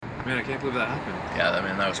Man, I can't believe that happened. Yeah,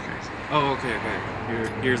 that was crazy. Oh, okay.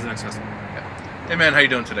 Here's the next customer. Yeah. Hey man, how you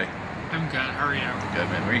doing today? I'm good. How are you? Good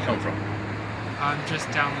man. Where you come from? I'm just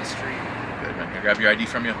down the street. Good man. Can I grab your ID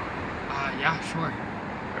from you? Yeah, sure.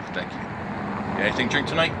 Perfect, thank you. You anything to drink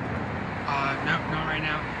tonight? No, not right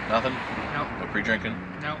now. Nothing? Nope. No pre-drinking?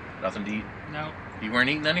 Nope. Nothing to eat? Nope. You weren't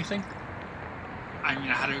eating anything? I mean,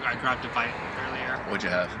 I grabbed a bite earlier. What'd you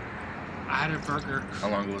have? I had a burger How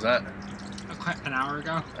long ago was that? an hour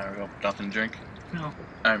ago. An hour ago. Nothing to drink? No.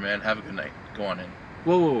 Alright man, have a good night. Go on in.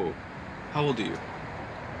 Whoa. How old are you?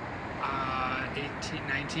 18,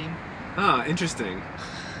 19. Ah, interesting.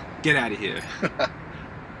 Get out of here.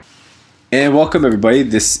 And welcome everybody.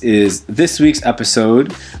 This is this week's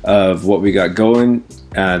episode of What We Got Going.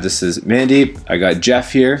 This is Mandeep. I got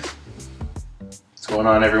Jeff here. What's going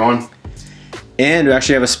on, everyone? And we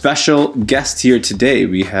actually have a special guest here today.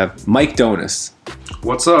 We have Mike Donis.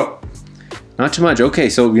 What's up? Not too much. Okay,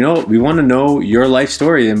 so we want to know your life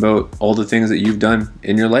story and about all the things that you've done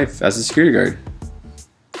in your life as a security guard.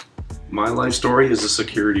 My life story is a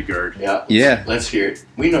security guard. Yeah. Let's hear it.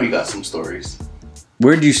 We know you got some stories.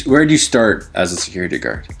 Where'd you start as a security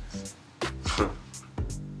guard?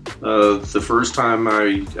 The first time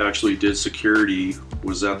I actually did security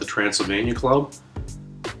was at the Transylvania Club,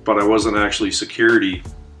 but I wasn't actually security.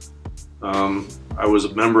 I was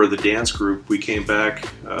a member of the dance group. We came back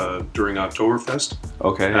during Oktoberfest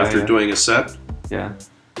Okay. after doing a set. Yeah.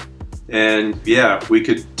 And yeah, we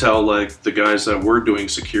could tell like the guys that were doing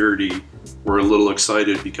security were a little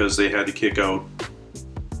excited because they had to kick out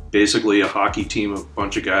basically a hockey team of a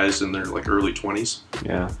bunch of guys in their like early 20s.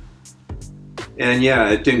 Yeah. And yeah,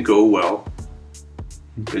 it didn't go well.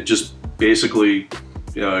 It just basically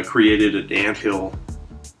created an anthill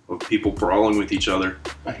of people brawling with each other.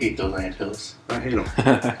 I hate those anthills. I hate them.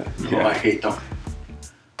 Oh, I hate them.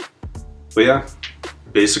 But yeah,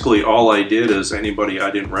 basically all I did is anybody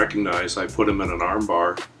I didn't recognize, I put them in an arm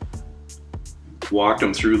bar, walked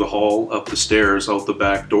them through the hall, up the stairs, out the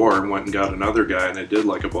back door, and went and got another guy, and I did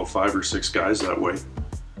like about 5 or 6 guys that way.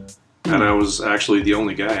 And I was actually the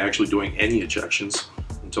only guy actually doing any ejections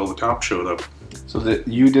until the cop showed up. So that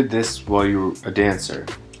you did this while you were a dancer.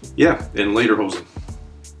 Yeah, in Lederhosen.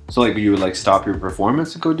 So like you would like stop your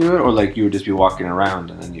performance to go do it, or like you would just be walking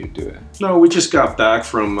around and then you'd do it? No, we just got back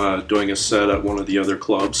from doing a set at one of the other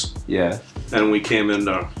clubs, Yeah. and we came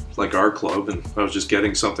into like our club, and I was just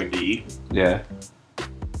getting something to eat. Yeah.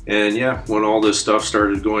 And yeah, when all this stuff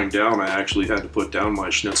started going down, I actually had to put down my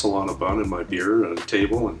schnitzel on a bun and my beer at a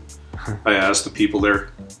table, and I asked the people there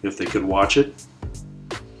if they could watch it.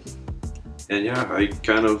 And yeah,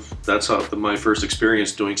 that's how my first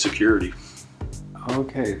experience doing security.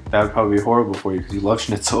 Okay, that would probably be horrible for you because you love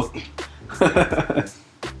schnitzel.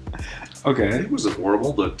 Okay. It wasn't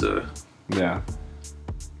horrible, but Yeah.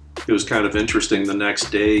 it was kind of interesting the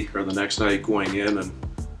next day or the next night going in, and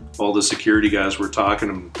all the security guys were talking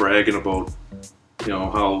and bragging about,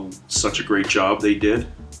 how such a great job they did.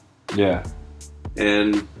 Yeah.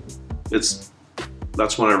 And that's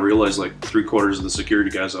when I realized like 3/4 of the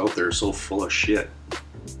security guys out there are so full of shit.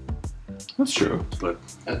 That's true. But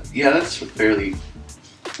Yeah, that's a fairly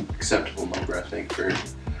acceptable number, I think, for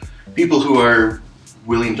people who are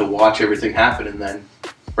willing to watch everything happen and then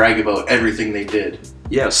brag about everything they did.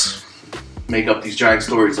 yes, Make up these giant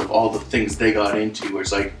stories of all the things they got into, where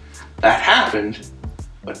it's like, that happened,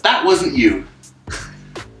 but that wasn't you.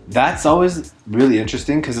 That's always really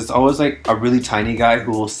interesting because it's always like a really tiny guy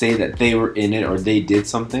who will say that they were in it or they did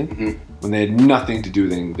something when they had nothing to do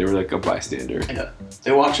with it. They were like a bystander. Yeah.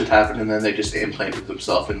 They watch it happen and then they just implanted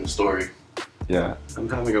themselves in the story. Yeah. I'm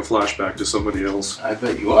having a flashback to somebody else. I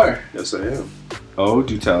bet you are. Yes, I am. Oh,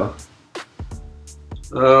 do tell.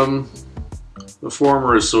 A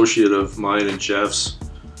former associate of mine and Jeff's.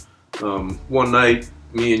 One night,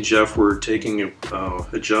 me and Jeff were taking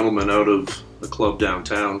a gentleman out of a club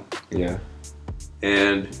downtown, Yeah.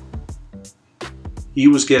 and he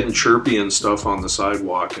was getting chirpy and stuff on the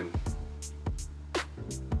sidewalk, and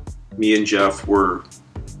me and Jeff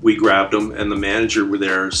we grabbed him, and the manager were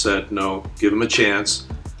there, said, no, give him a chance.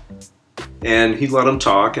 And he let him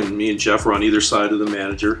talk, and me and Jeff were on either side of the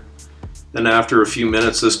manager. And after a few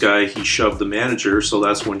minutes, this guy, he shoved the manager, so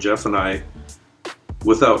that's when Jeff and I,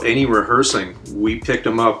 without any rehearsing, we picked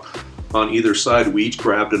him up on either side. We each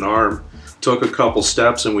grabbed an arm, took a couple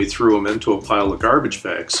steps, and we threw him into a pile of garbage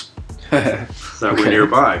bags that were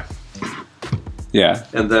nearby. Yeah.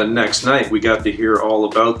 And then next night, we got to hear all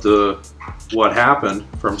about what happened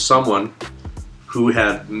from someone who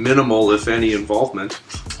had minimal, if any, involvement.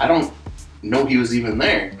 I don't know he was even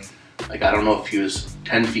there. Like, I don't know if he was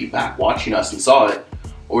 10 feet back watching us and saw it,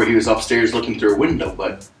 or he was upstairs looking through a window,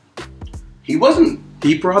 but He wasn't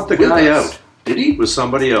He brought the with guy us. out Did he? with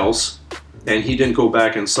somebody else, and he didn't go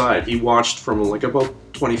back inside. He watched from like about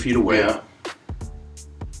 20 feet away. Yeah.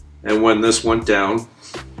 And when this went down,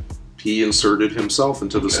 he inserted himself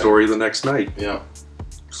into the Okay. story the next night. Yeah.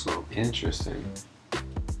 So Interesting.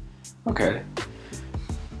 Okay.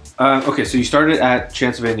 Okay, so you started at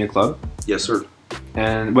Transylvania Club, yes, sir.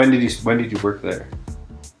 and when did you work there?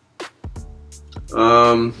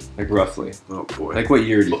 Like roughly, Oh boy. like what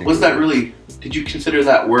year do you think? Was it that really? Did you consider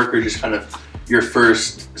that work, or just kind of your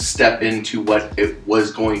first step into what it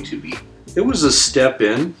was going to be? It was a step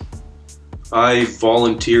in. I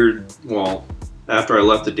volunteered, well, after I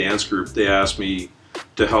left the dance group, they asked me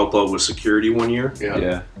to help out with security one year.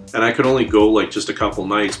 Yeah. And I could only go like just a couple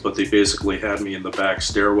nights, but they basically had me in the back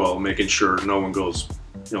stairwell making sure no one goes,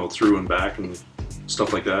 through and back and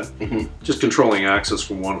stuff like that. Mhm. Just controlling access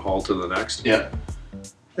from one hall to the next. Yeah.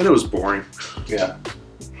 And it was boring. Yeah.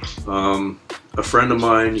 A friend of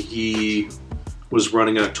mine, he was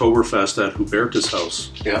running Oktoberfest at Hubertus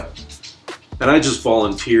House. Yeah. And I just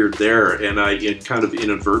volunteered there, and it kind of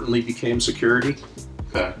inadvertently became security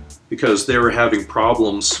Okay. because they were having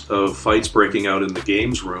problems of fights breaking out in the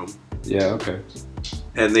games room. Yeah. Okay.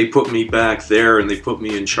 And they put me back there, and they put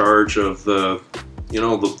me in charge of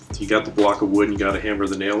you got the block of wood and you got to hammer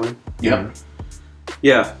the nail in. Yeah.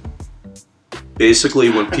 Yeah. Basically,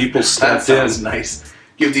 when people That stepped sounds in, nice.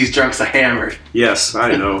 Give these drunks a hammer. yes,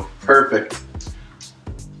 I know. Perfect.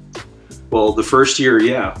 Well, the first year,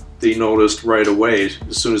 yeah, they noticed right away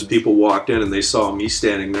as soon as people walked in and they saw me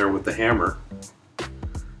standing there with the hammer.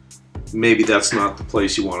 Maybe that's not the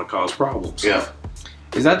place you want to cause problems. Yeah.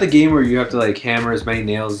 Is that the game where you have to like hammer as many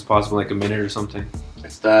nails as possible, like a minute or something?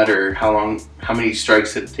 It's that, or how many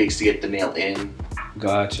strikes it takes to get the nail in.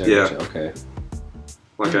 Gotcha. Yeah. Gotcha. Okay.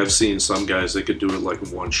 Like I've seen some guys, they could do it like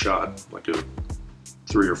in one shot, like a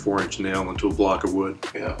 3 or 4 inch nail into a block of wood.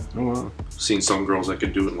 Yeah. Oh wow. Seen some girls that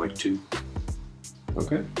could do it in like 2.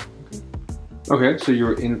 Okay. Okay. So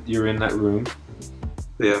you're in that room.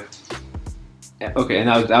 Yeah. Okay, and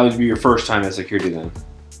that would be your first time at security then.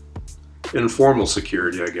 Informal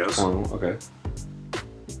security, I guess. Oh, okay.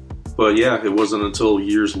 But yeah, it wasn't until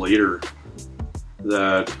years later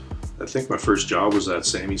that I think my first job was at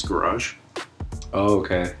Sammy's Garage. Oh,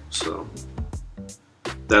 okay. So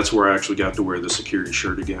that's where I actually got to wear the security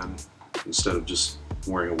shirt again instead of just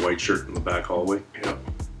wearing a white shirt in the back hallway. Yeah.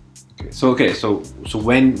 Okay. So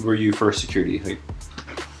when were you first security? Like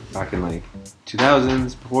back in like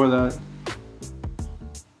 2000s, before that?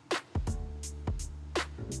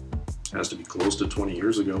 Has to be close to 20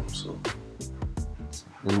 years ago. So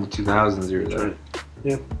In the 2000s, you were there.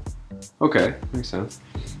 Yeah. Okay, makes sense.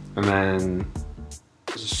 And then,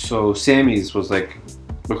 so Sammy's was like,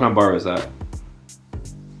 what kind of bar was that?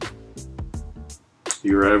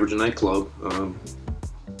 Your average nightclub.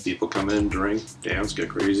 People come in, drink, dance, get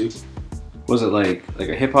crazy. Was it like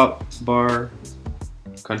a hip hop bar,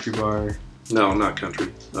 country bar? No, not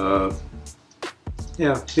country.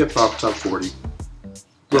 Yeah, hip hop, top 40.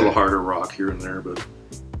 A little harder rock here and there, but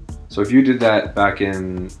So if you did that back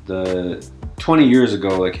in the 20 years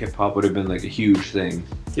ago, like hip hop would have been like a huge thing,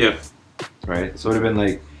 yeah. right? So it would have been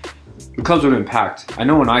like, the clubs would have been packed. I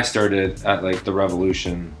know when I started at like the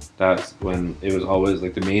Revolution, that's when it was always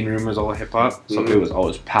like the main room was all hip hop. So Mhm. it was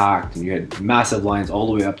always packed and you had massive lines all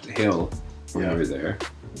the way up the hill when Yeah. you were there,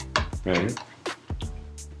 right?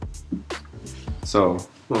 So,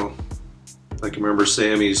 Well, I can remember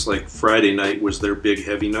Sammy's, like Friday night was their big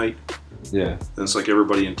heavy night. yeah. And it's like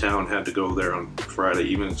everybody in town had to go there on Friday,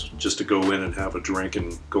 even just to go in and have a drink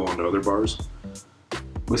and go on to other bars.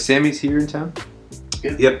 Was Sammy's here in town?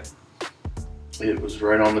 Yep. It was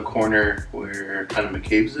right on the corner where kind of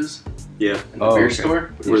McCabe's is, Yeah. in the Oh, beer okay.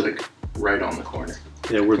 store. It was like right on the corner.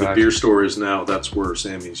 Yeah, where the Gotcha. beer store is now, that's where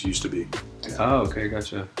Sammy's used to be. Oh, okay,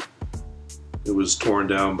 gotcha. It was torn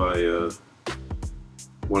down by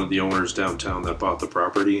one of the owners downtown that bought the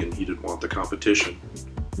property, and he didn't want the competition.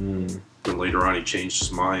 Hmm. Then later on, he changed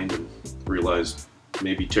his mind and realized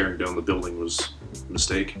maybe tearing down the building was a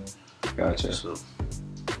mistake. Gotcha. So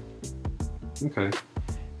Okay.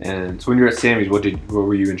 And so when you were at Sammy's, what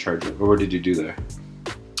were you in charge of? Or what did you do there?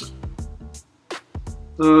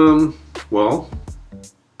 well,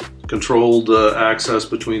 controlled access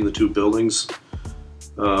between the two buildings.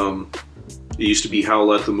 It used to be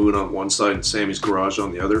Howl at the Moon on one side and Sammy's Garage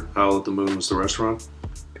on the other. Howl at the Moon was the restaurant.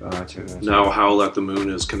 Gotcha. Now Howl at the Moon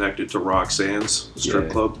is connected to Roxanne's strip Yeah.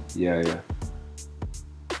 club. Yeah.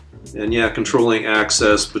 And yeah, controlling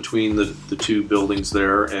access between the two buildings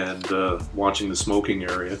there and watching the smoking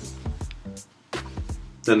area.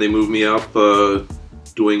 Then they moved me up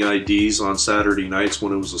doing IDs on Saturday nights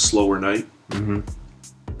when it was a slower night, Mm-hmm.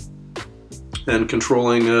 and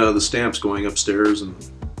controlling the stamps going upstairs and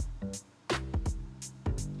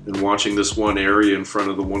watching this one area in front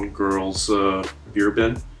of the one girl's beer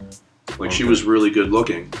bin. Like she Okay. was really good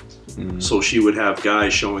looking, Mm-hmm. so she would have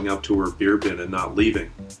guys showing up to her beer bin and not leaving.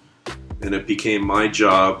 And it became my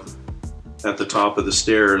job at the top of the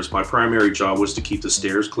stairs. My primary job was to keep the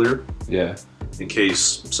stairs clear Yeah. in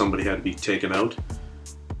case somebody had to be taken out.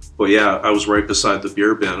 But yeah, I was right beside the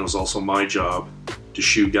beer bin. It was also my job to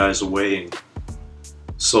shoo guys away, and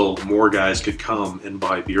so more guys could come and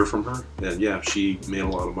buy beer from her. And yeah, she made a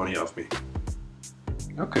lot of money off me.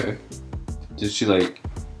 Okay. Did she like?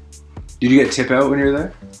 Did you get tip out when you were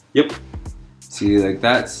there? Yep. See, like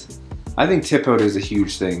that's. I think tip out is a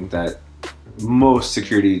huge thing that most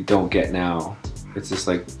security don't get now. It's just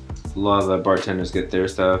like a lot of the bartenders get their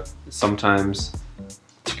stuff. Sometimes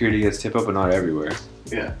security gets tip out, but not everywhere.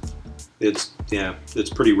 Yeah. It's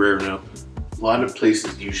pretty rare now. A lot of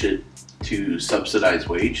places use it to subsidize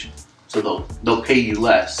wage, so they'll pay you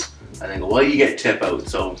less, and they go, well, you get tip out,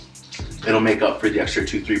 so it'll make up for the extra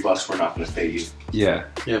 $2-3 we're not going to pay you. Yeah.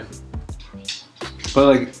 Yeah. But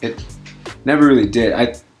like it never really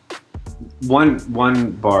did.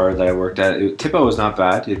 One bar that I worked at, tip out was not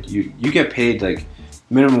bad. You get paid like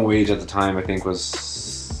minimum wage at the time. I think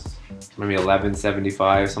was maybe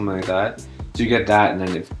 $11.75, something like that. So you get that, and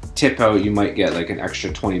then if tip out, you might get like an extra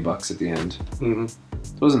 $20 at the end. Mm-hmm.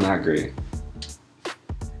 It wasn't that great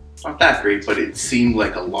Not that great, but it seemed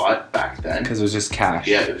like a lot back then. because it was just cash.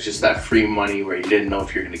 Yeah, it was just that free money where you didn't know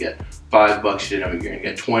if you're going to get $5, you didn't know if you're going to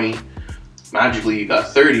get 20. Magically, you got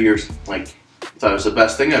 30 or like, you thought it was the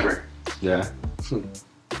best thing ever. Yeah.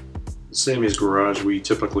 Same as garage, we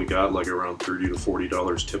typically got like around $30 to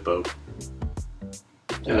 $40 tip out.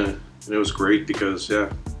 And it was great because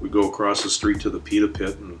we go across the street to the pita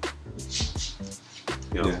pit, and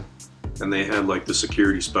Yeah. and they had like the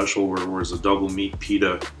security special where it was a double meat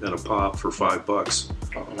pita and a pop for $5.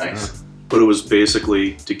 Oh, nice. But it was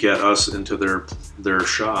basically to get us into their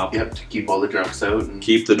shop, Yep, to keep all the drunks out. And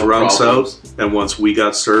keep the no drunks problems. out, and once we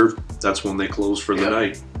got served, that's when they closed for the Yep.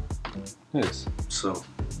 night. Nice. So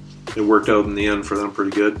it worked out in the end for them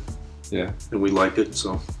pretty good, Yeah. and we liked it.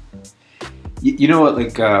 So You know what?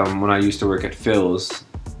 Like when I used to work at Phil's,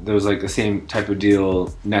 there was like the same type of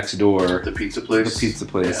deal next door. The pizza The place. pizza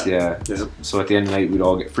place, yeah. Yeah. So at the end of the night, we'd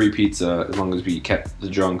all get free pizza as long as we kept the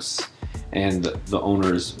drunks and the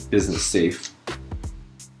owner's business safe.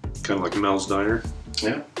 kind of like Mel's Diner.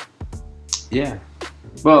 Yeah. Yeah.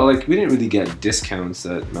 Well, like we didn't really get discounts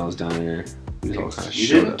at Mel's Diner. We was all kind of You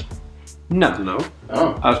shit. didn't? No, No,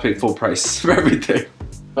 Oh. I was paid full price for everything.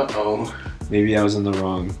 Uh-oh. Maybe I was in the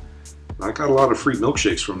wrong. I got a lot of free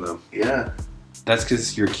milkshakes from them. Yeah. That's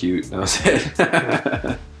because you're cute. That was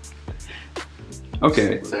it.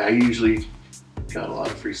 Okay. So I usually got a lot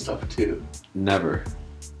of free stuff too. Never.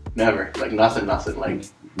 Never. Like nothing. Like,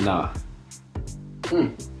 Nah. Hmm.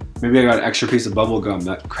 Maybe I got an extra piece of bubble gum,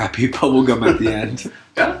 that crappy bubble gum at the end.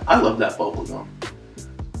 yeah, I love that bubble gum.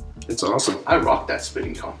 It's awesome. I rocked that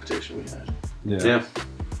spitting competition we had. Yeah.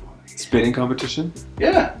 Spitting competition?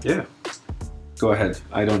 Yeah. Yeah. Go ahead.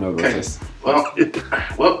 I don't know about Okay. this. Well,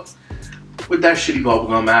 with that shitty bubble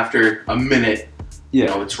gum, after a minute, you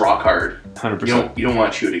know, Yeah, it's rock hard. 100%. You don't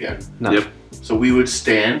want to chew it again. No. Yep. So we would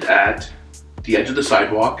stand at the edge of the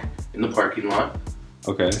sidewalk in the parking lot,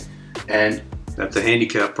 Okay. and At the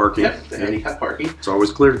handicap parking. the handicap parking. It's always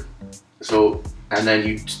clear. So, and then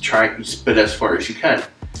you try and spit as far as you can.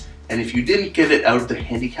 And if you didn't get it out of the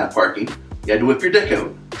handicap parking, you had to whip your dick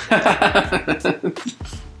out.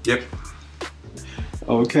 Yep.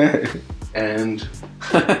 Okay. And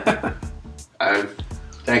I've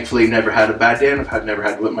thankfully never had a bad day, and I've never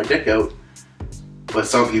had to whip my dick out. But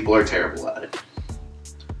some people are terrible at it.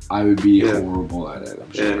 I would be Yeah. horrible at it,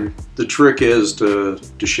 I'm sure. And the trick is to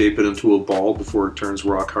shape it into a ball before it turns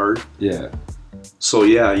rock hard. Yeah. So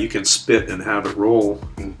yeah, you can spit and have it roll.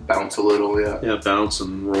 And bounce a little, yeah. Yeah, bounce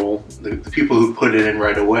and roll. The people who put it in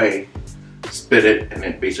right away spit it, and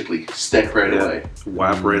it basically stick right Yeah. away.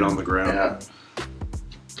 Whap right on the ground. Yeah.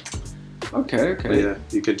 Okay, But okay. yeah,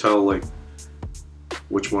 you can tell like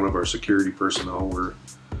which one of our security personnel were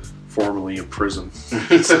formerly in prison.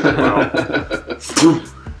 Wow.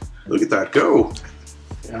 Look at that go.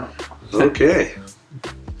 Yeah. Okay.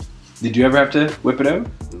 Did you ever have to whip it out?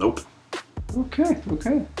 Nope. Okay,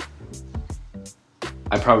 okay.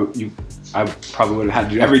 I probably would have had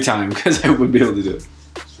to do it every time because I wouldn't be able to do it.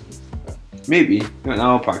 Maybe. No,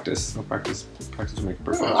 I'll practice. I'll practice to make it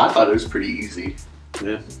perfect. I thought it was pretty easy.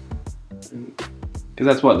 Yeah. Because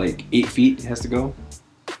that's what, like 8 feet it has to go?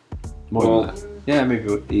 More Well, than that. Yeah,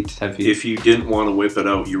 maybe 8 to 10 feet. If you didn't want to whip it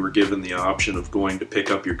out, you were given the option of going to pick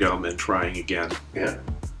up your gum and trying again. Yeah.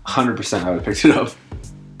 100% I would have picked it up.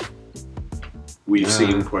 We've Yeah.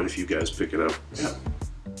 seen quite a few guys pick it up.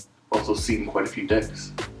 Also seen quite a few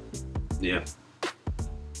dicks. Yeah.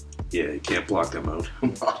 Yeah, you can't block them out.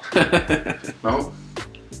 No?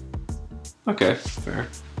 Okay, fair.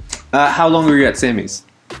 How long were you at Sammy's?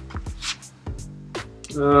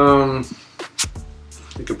 I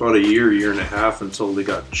think about a year and a half until they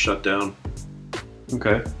got shut down.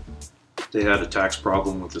 Okay. They had a tax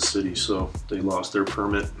problem with the city, so they lost their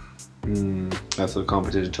permit. That's what the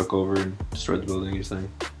competition took over and destroyed the building, you're saying?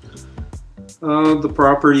 The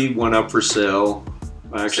property went up for sale.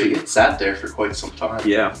 Actually, it sat there for quite some time.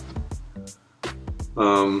 Yeah.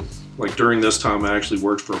 Like during this time, I actually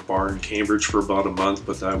worked for a bar in Cambridge for about a month,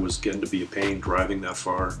 but that was getting to be a pain driving that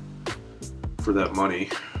far for that money.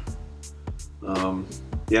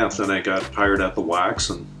 Yeah, then I got hired at the Wax,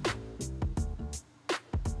 and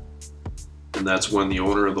that's when the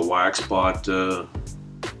owner of the Wax bought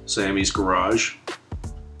Sammy's Garage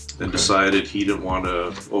and decided he didn't want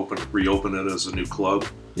to reopen it as a new club.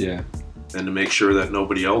 Yeah. And to make sure that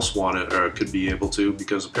nobody else wanted or could be able to,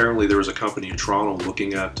 because apparently there was a company in Toronto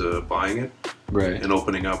looking at buying it Right. and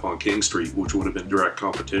opening up on King Street, which would have been direct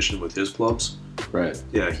competition with his clubs. Right.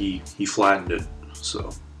 Yeah, he flattened it. So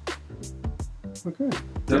Okay.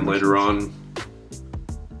 then later on,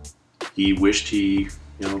 he wished he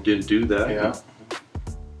didn't do that. Yeah.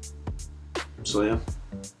 So yeah,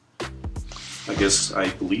 I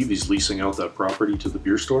believe he's leasing out that property to the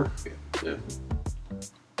beer store. Yeah.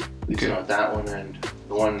 It's Okay. not that one and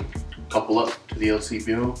the one couple up to the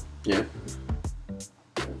LCBO. Yeah.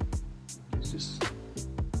 It's just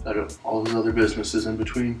out of all those other businesses in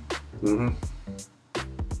between. Mm-hmm.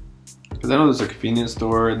 Because I know there's a convenience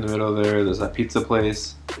store in the middle there. There's that pizza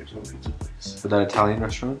place. There's no pizza place. Or that Italian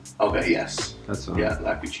restaurant. Okay, yes. That's the Yeah,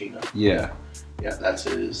 La Cucina. Yeah. Yeah, that's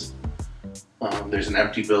his. There's an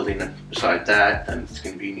empty building beside that, and it's a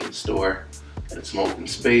convenience store, and it's an open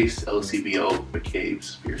space, LCBO,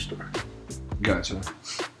 McCabe's beer store. Gotcha.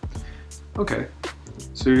 Okay.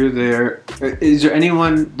 So you're there. Is there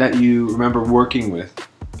anyone that you remember working with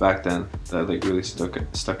back then that like really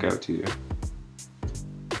stuck out to you?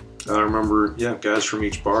 I remember, guys from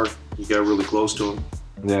each bar. You got really close to them.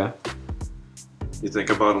 Yeah. You think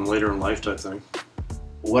about them later in life, type thing.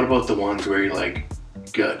 What about the ones where you're like,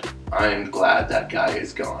 good, I'm glad that guy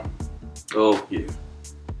is gone? Oh yeah.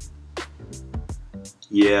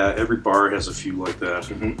 Yeah, every bar has a few like that.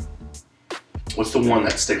 Mm-hmm. What's the one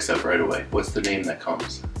that sticks out right away? What's the name that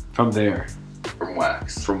comes From there. from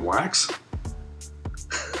Wax? From Wax?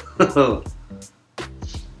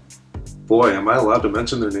 Boy, am I allowed to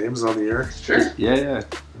mention their names on the air? Sure. Yeah.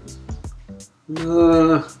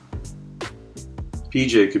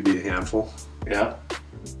 PJ could be a handful. Yeah.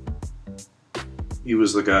 He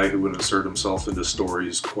was the guy who would insert himself into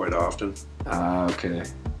stories quite often. Okay.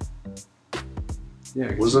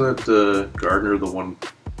 Yeah. Wasn't it Gardner, the one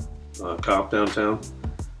cop downtown?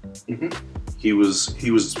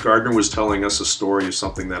 Mm-hmm. Gardner was telling us a story of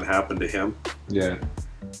something that happened to him, Yeah.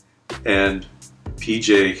 and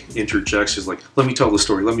PJ interjects. He's like, let me tell the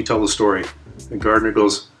story. And Gardner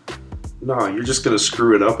goes, no, you're just going to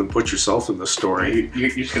screw it up and put yourself in the story. You're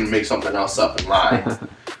just gonna make something else up and lie.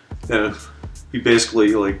 And he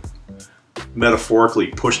basically, like, metaphorically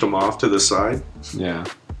pushed him off to the side. Yeah.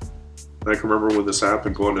 I can remember when this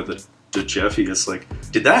happened, going to Jeffy. It's like,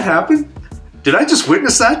 did that happen? Did I just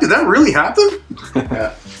witness that? Did that really happen?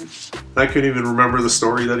 Yeah. I couldn't even remember the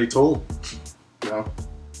story that he told. No.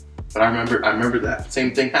 But I remember that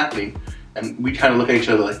same thing happening, and we kind of look at each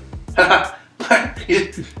other like, haha,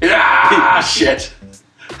 shit.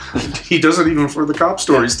 He does it even for the cop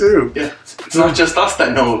stories too. Yeah, it's not just us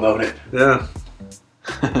that know about it. Yeah.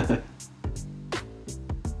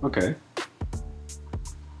 Okay.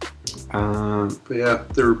 But yeah,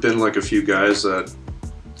 there have been like a few guys that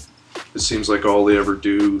it seems like all they ever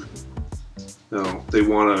do, they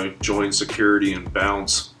want to join security and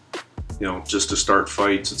bounce, just to start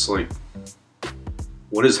fights. It's like,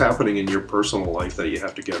 what is happening in your personal life that you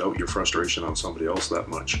have to get out your frustration on somebody else that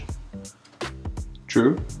much?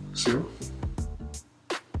 True. So,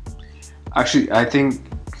 Actually, I think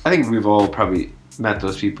we've all probably met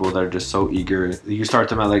those people that are just so eager. You start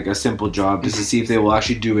them at like a simple job just to see if they will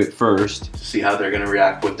actually do it first. To see how they're gonna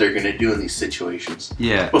react, what they're gonna do in these situations,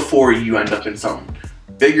 Yeah. before you end up in something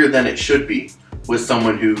bigger than it should be with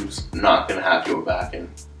someone who's not gonna have your back and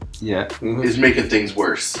Yeah. is making things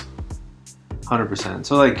worse. 100%.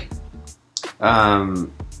 So like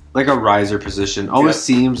a riser position always Yeah.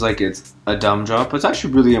 seems like it's a dumb job, but it's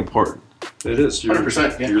actually really important. It is. You're,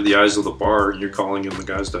 100%. Yeah. you're the eyes of the bar, and you're calling in the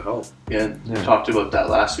guys to help. Yeah, Yeah. we talked about that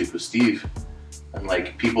last week with Steve, and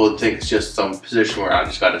like people would think it's just some position where I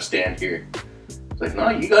just got to stand here. It's like, no,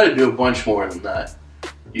 you got to do a bunch more than that.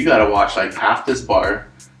 You got to watch like half this bar.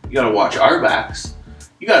 You got to watch our backs.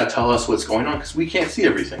 You got to tell us what's going on because we can't see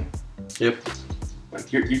everything. Yep. Like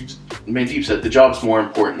Mandeep said, the job's more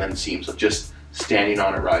important than it seems of just standing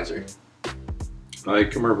on a riser. I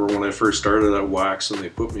can remember when I first started at Wax and they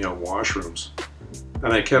put me on washrooms.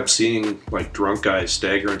 And I kept seeing like drunk guys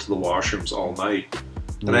stagger into the washrooms all night.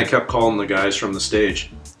 And I kept calling the guys from the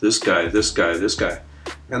stage, this guy, this guy, this guy.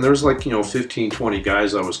 And there's like, 15, 20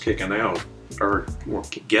 guys I was kicking out or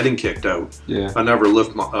getting kicked out. Yeah. I never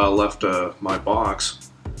left my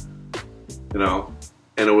box, and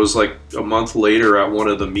it was like a month later at one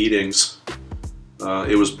of the meetings,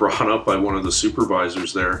 it was brought up by one of the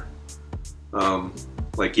supervisors there.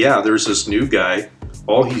 There's this new guy.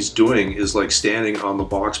 All he's doing is like standing on the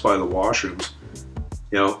box by the washrooms,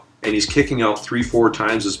 and he's kicking out 3-4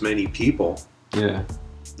 times as many people Yeah.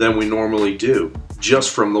 than we normally do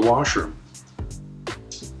just from the washroom.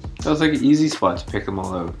 That was like an easy spot to pick them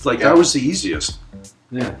all out. That was the easiest.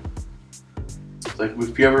 Yeah. It's like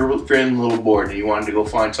if you're feeling a little bored and you wanted to go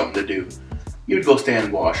find something to do, you'd go stand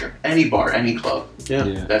in the washroom. Any bar, any club.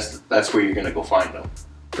 Yeah. That's where you're gonna go find them.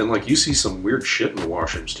 And you see some weird shit in the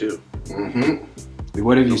washrooms too. Mm-hmm.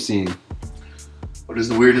 What have you seen? What is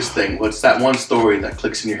the weirdest thing? What's that one story that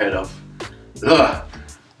clicks in your head of, ugh?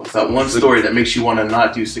 What's that one story that makes you want to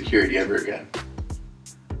not do security ever again?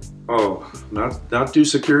 Oh, not do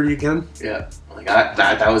security again? Yeah, like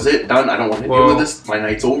that was it, done. I don't want to deal with this. My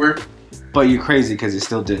night's over. But you're crazy because you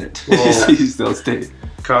still did it. Well- You still stayed.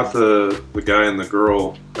 Caught the guy and the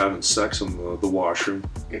girl having sex in the washroom.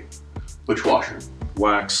 Which washroom?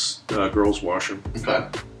 Wax, girls' washroom. Okay.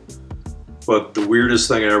 But the weirdest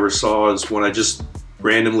thing I ever saw is when I just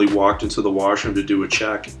randomly walked into the washroom to do a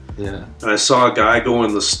check. Yeah. And I saw a guy go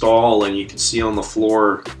in the stall and you could see on the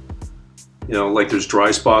floor, there's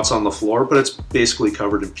dry spots on the floor, but it's basically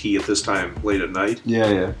covered in pee at this time, late at night.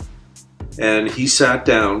 Yeah. And he sat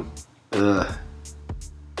down, Ugh.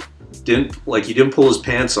 he didn't pull his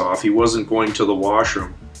pants off. He wasn't going to the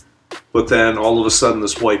washroom. But then all of a sudden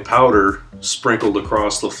this white powder sprinkled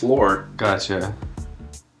across the floor. Gotcha.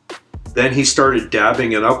 Then he started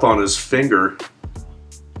dabbing it up on his finger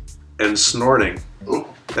and snorting. Ooh.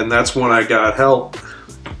 And that's when I got help.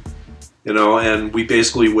 And we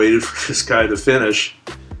basically waited for this guy to finish.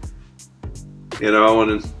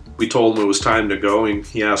 And we told him it was time to go. And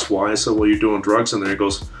he asked why. I said, well, you're doing drugs in there. He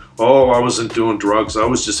goes, oh, I wasn't doing drugs. I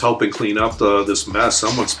was just helping clean up this mess.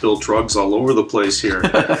 Someone spilled drugs all over the place here.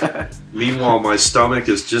 Meanwhile, my stomach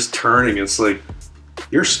is just turning. It's like,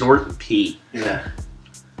 you're snorting pee. Yeah.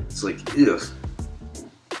 It's like, ugh.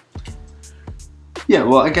 Yeah,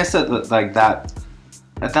 well, I guess that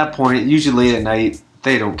at that point, usually late at night,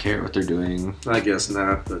 they don't care what they're doing. I guess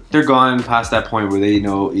not, but They're gone past that point where they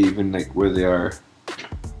know even where they are.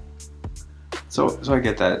 So I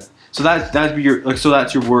get that. So that's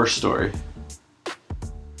your worst story.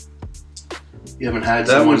 You haven't had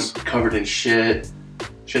That someone was- covered in shit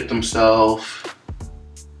themselves.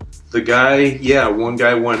 the guy, one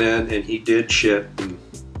guy went in and he did shit. And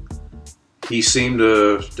he seemed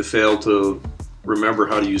to fail to remember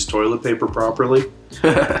how to use toilet paper properly.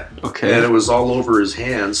 Okay. And it was all over his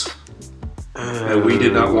hands. And we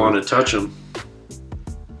did not want to touch him.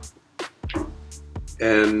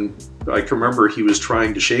 And I can remember he was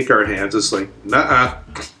trying to shake our hands. It's like, nah.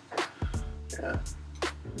 Yeah.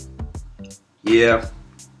 Yeah.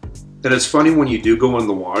 And it's funny when you do go in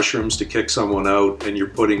the washrooms to kick someone out and you're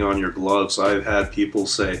putting on your gloves. I've had people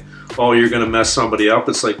say, oh, you're going to mess somebody up.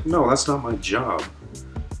 It's like, no, that's not my job.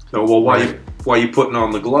 No, well, why you putting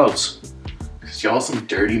on the gloves? Because y'all some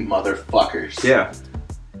dirty motherfuckers. Yeah.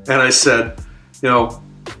 And I said,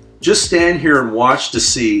 just stand here and watch to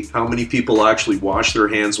see how many people actually wash their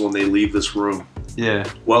hands when they leave this room.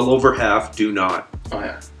 Yeah. Well over half do not. Oh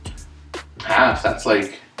yeah. Half.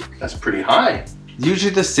 That's pretty high.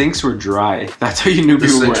 Usually the sinks were dry. That's how you knew The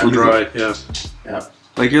people sinks were dry, yeah. Yeah.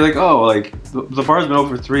 Like you're like, oh, like the bar's been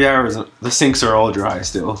open for 3 hours. And the sinks are all dry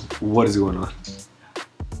still. What is going on?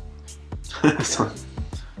 So,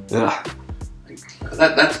 yeah.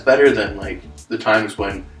 That's better than like the times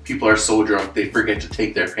when people are so drunk they forget to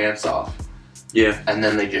take their pants off Yeah. and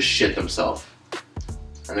then they just shit themselves.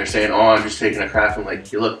 And they're saying, oh, I'm just taking a crap. I'm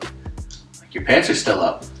like, you look, like your pants are still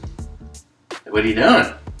up. Like, what are you doing?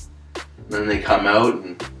 And then they come out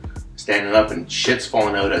and standing up and shit's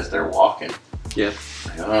falling out as they're walking. Yeah.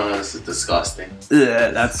 Like, oh, this is disgusting.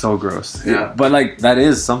 Ugh, that's so gross. Yeah. But like that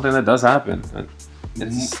is something that does happen.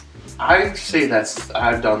 It's I'd say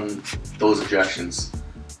I've done those ejections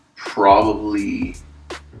probably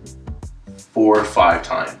 4 or 5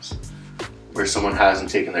 times where someone hasn't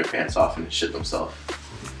taken their pants off and shit themselves.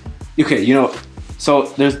 Okay, you know, so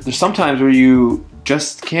there's some times where you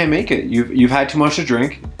just can't make it. You've had too much to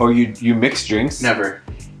drink, or you mix drinks, Never.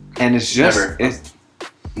 and it's just Never. it's.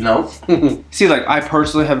 No. See, like I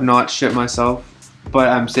personally have not shit myself, but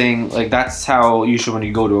I'm saying like that's how usually when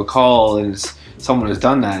you go to a call and someone has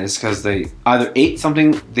done that is because they either ate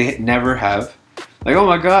something they never have, like oh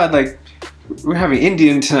my god, like we're having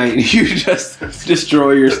Indian tonight, and you just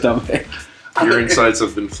destroy your stomach. Your insides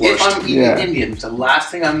have been If flushed. I'm eating Yeah. Indian, the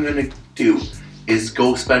last thing I'm gonna do is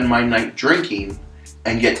go spend my night drinking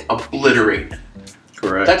and get obliterated.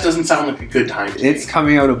 Correct. That doesn't sound like a good time to It's me.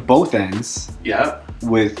 coming out of both ends Yeah.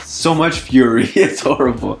 with so much fury. It's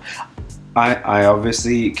horrible. I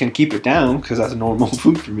obviously can keep it down because that's a normal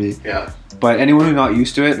food for me. Yeah. But anyone who's not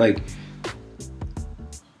used to it,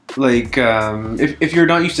 if you're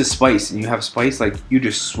not used to spice and you have spice, like you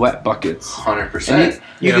just sweat buckets. 100%. And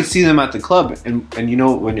you Yeah. can see them at the club, and you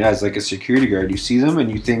know when as like a security guard, you see them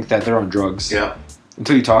and you think that they're on drugs. Yeah.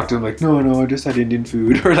 Until you talk to them, like no, I just had Indian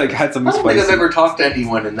food or like had I something don't think I've spicy. ever talked to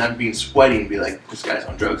anyone and them being sweaty and be like, this guy's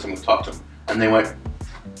on drugs, I'm gonna talk to him. And they went,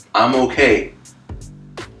 I'm okay.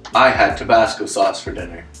 I had Tabasco sauce for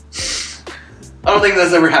dinner. I don't think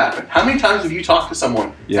that's ever happened. How many times have you talked to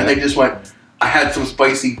someone Yeah. and they just went, I had some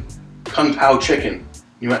spicy Kung Pao chicken.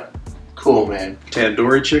 You went, cool, man.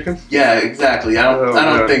 Tandoori chicken? Yeah, exactly. I Oh, don't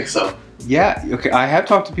God. think so. Yeah, okay. I have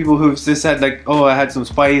talked to people who've just said like, oh, I had some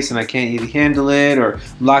spice and I can't either handle it, or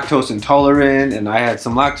lactose intolerant, and I had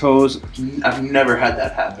some lactose. I've never had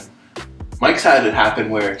that happen. Mike's had it happen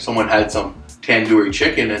where someone had some tandoori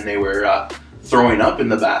chicken and they were throwing up in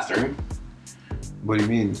the bathroom. What do you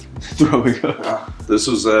mean throwing up? This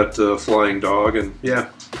was at Flying Dog, and yeah,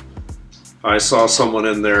 I saw someone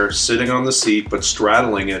in there sitting on the seat but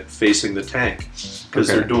straddling it facing the tank because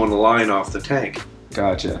Okay. they're doing a line off the tank.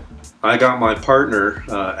 Gotcha. I got my partner,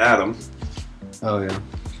 Adam, Oh yeah.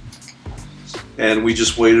 and we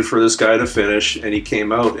just waited for this guy to finish, and he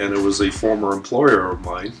came out, and it was a former employer of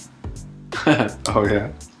mine. Oh yeah.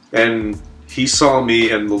 And he saw me,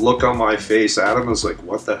 and the look on my face, Adam was like,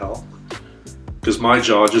 what the hell? Because my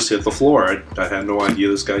jaw just hit the floor. I had no idea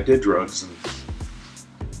this guy did drugs.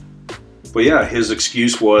 But yeah, his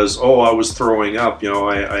excuse was, oh, I was throwing up. You know,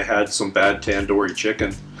 I had some bad tandoori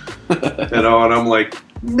chicken. You know, and I'm like,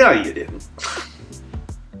 no, you didn't.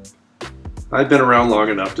 I've been around long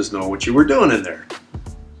enough to know what you were doing in there.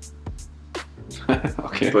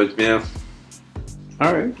 Okay. But yeah,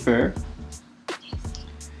 All right. Fair.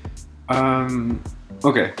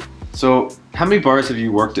 Okay. So, how many bars have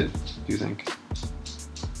you worked in? Do you think?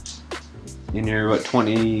 In your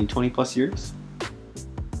 20 plus years?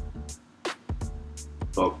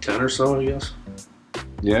 about 10 or so, I guess.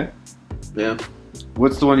 Yeah. Yeah,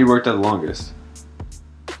 What's the one you worked at the longest?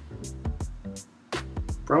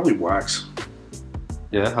 probably wax.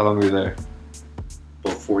 Yeah. How long were you there?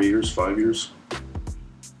 About 4 years, 5 years.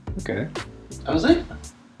 Okay. That was it?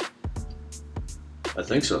 I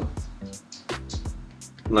think so.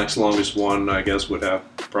 Next longest one, I guess, would have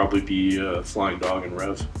probably be Flying Dog and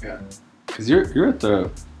Rev. Because you're at the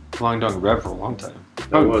Flying Dog Rev for a long time.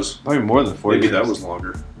 That was Probably more than 4 maybe years. that was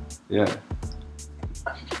longer. Yeah.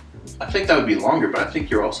 I think that would be longer, but I think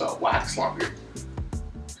you're also at Wax longer.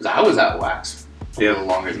 Because I was at Wax a Yeah. little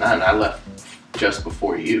longer than that, and I left just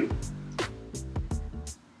before you.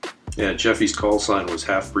 Yeah, Jeffy's call sign was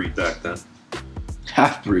half breed back then.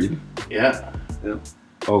 Half breed. Yeah.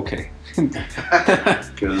 Okay.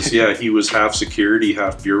 Because yeah, he was half security,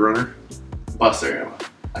 half beer runner. Busser.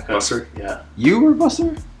 I could- Busser? Yeah. You were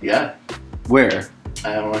busser? Yeah. Where?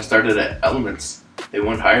 When I started at Elements, they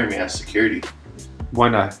wouldn't hire me as security. Why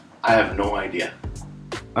not? I have no idea.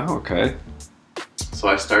 Oh, okay. So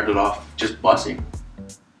I started off just bussing.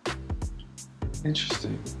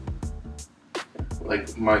 Interesting. Like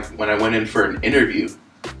when I went in for an interview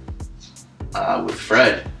with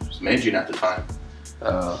Fred, who was managing at the time.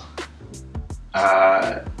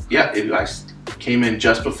 I came in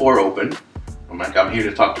just before open. I'm like, I'm here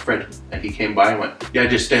to talk to Fred. And he came by and went, yeah,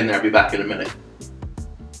 just stand there. I'll be back in a minute.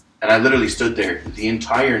 And I literally stood there the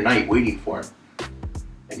entire night waiting for him.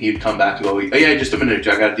 And he'd come back and go, oh yeah, just a minute,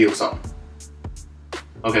 I gotta deal with something.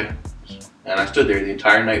 Okay. And I stood there the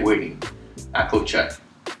entire night waiting. Echo check.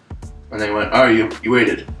 And they went, oh, you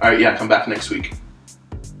waited. All right, yeah, come back next week.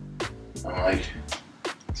 I'm like,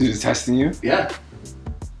 So he's testing you? yeah.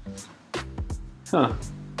 Huh.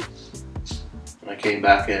 And I came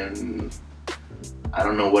back and I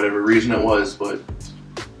don't know whatever reason it was, but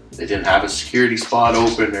they didn't have a security spot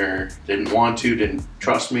open or didn't want to, didn't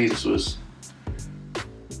trust me. This was,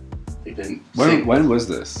 they didn't think. When was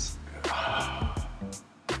this?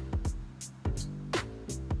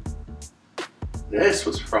 This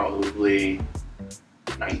was probably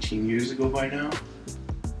 19 years ago by now.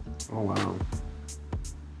 Oh wow.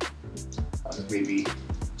 Maybe,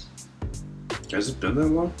 Has it been that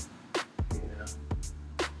long? yeah.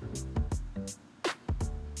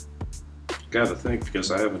 Gotta think,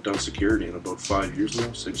 because I haven't done security in about 5 years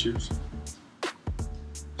now, 6 years.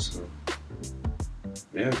 So,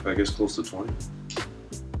 yeah, I guess close to 20.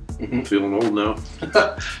 Mhm. Feeling old now.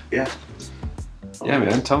 Yeah. Yeah,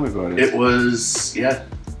 man. Tell me about it. It was, yeah.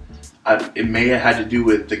 It may have had to do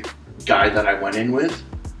with the guy that I went in with.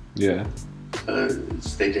 Yeah.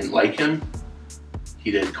 They didn't like him. He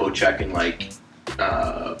did co-check in like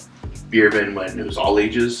Beerman when it was all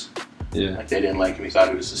ages. Yeah. Like they didn't like him. He thought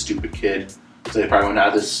he was a stupid kid. So they probably went, "Now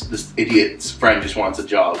this idiot's friend just wants a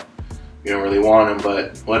job. You don't really want him,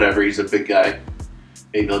 but whatever. He's a big guy.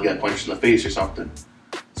 Maybe he'll get punched in the face or something."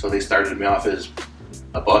 So they started me off as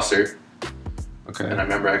a busser. Okay. And I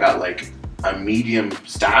remember I got like a medium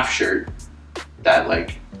staff shirt that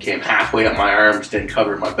like came halfway up my arms, didn't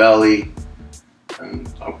cover my belly.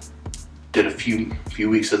 And I did a few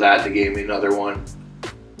weeks of that. They gave me another one.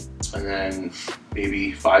 And then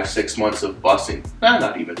maybe 5-6 months of busing. Nah,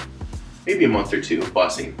 not even. Maybe a month or two of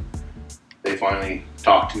busing. They finally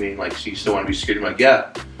talked to me like, "So you still want to be security?" I'm like,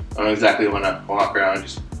 "Yeah. I don't exactly want to walk around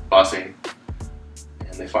just busing."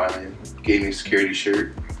 And they finally gave me a security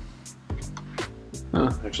shirt.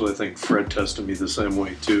 Actually, I think Fred tested me the same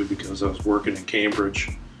way too, because I was working in Cambridge,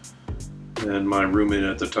 and my roommate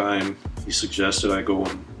at the time, he suggested I go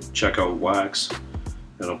and check out Wax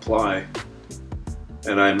and apply.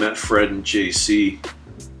 And I met Fred and JC,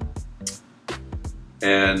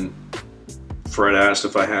 and Fred asked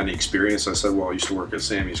if I had any experience. I said, "Well, I used to work at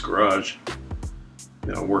Sammy's Garage,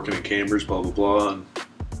 working in Cambridge, blah blah blah."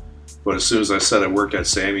 But as soon as I said I worked at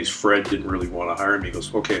Sammy's, Fred didn't really want to hire me. He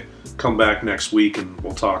goes, "Okay, come back next week and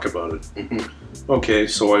we'll talk about it." Mhm. Okay,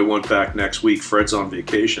 so I went back next week. Fred's on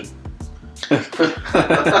vacation.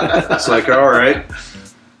 It's like, all right.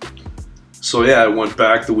 So yeah, I went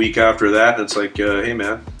back the week after that, and it's like, "Hey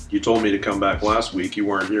man, you told me to come back last week. You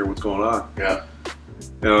weren't here. What's going on?" Yeah.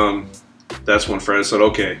 That's when Fred said,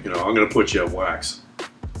 "Okay, I'm going to put you at Wax."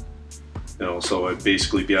 So I'd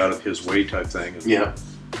basically be out of his way type thing. Yeah.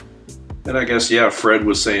 And I guess, yeah, Fred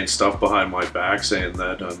was saying stuff behind my back, saying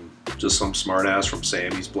that I'm just some smart ass from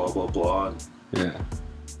Sammy's, blah, blah, blah. And,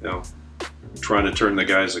 Yeah. trying to turn the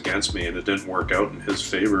guys against me, and it didn't work out in his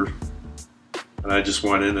favor. And I just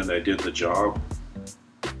went in and I did the job.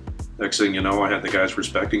 Next thing you know, I had the guys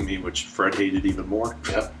respecting me, which Fred hated even more.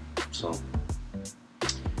 Yep. So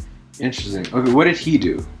Interesting. Okay, what did he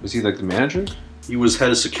do? Was he like the manager? he was head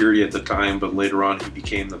of security at the time, but later on he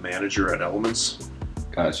became the manager at Elements.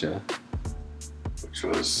 Gotcha. Which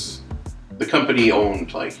was, the company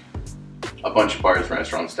owned like a bunch of bars and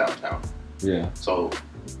restaurants downtown. Yeah. So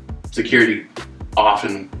security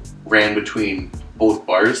often ran between both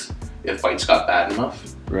bars if fights got bad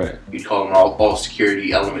enough. Right. You'd call them all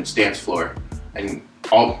security Elements dance floor, and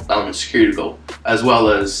all Elements security would go, as well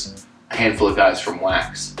as a handful of guys from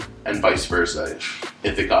Wax, and vice versa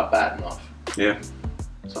if it got bad enough. Yeah.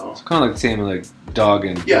 So It's kind of like the same like dog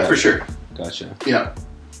and yeah, for sure. Gotcha. Yeah.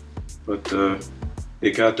 But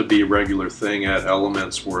it got to be a regular thing at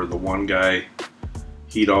Elements where the one guy,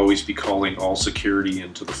 he'd always be calling all security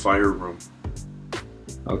into the fire room.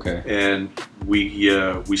 Okay. And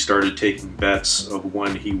we started taking bets of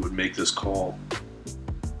when he would make this call.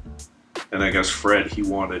 And I guess Fred, he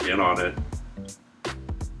wanted in on it.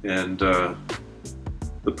 And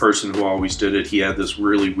the person who always did it, he had this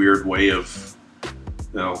really weird way of,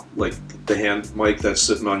 like the hand mic that's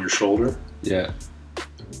sitting on your shoulder. Yeah.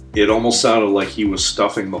 It almost sounded like he was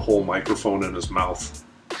stuffing the whole microphone in his mouth.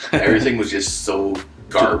 Everything was just so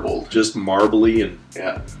garbled. Just marbly and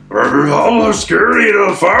Yeah. all the security to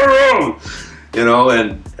the fire room,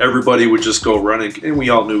 and everybody would just go running, and we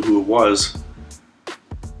all knew who it was.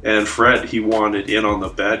 And Fred, he wanted in on the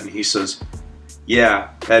bet, and he says, "Yeah,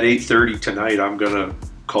 at 8:30 tonight, I'm gonna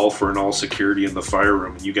call for an all security in the fire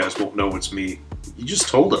room, and you guys won't know it's me." You just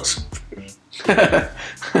told us.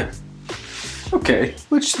 Okay,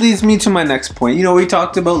 which leads me to my next point. We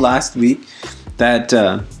talked about last week that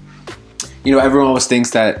everyone always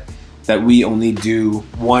thinks that we only do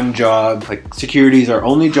one job. Like security is our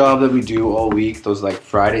only job that we do all week. Those like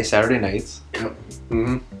Friday, Saturday nights, Yep.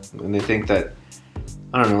 Mm-hmm. and they think that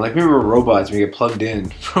I don't know. Like maybe we're robots. We get plugged in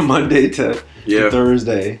from Monday to Yeah.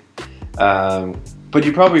 Thursday. But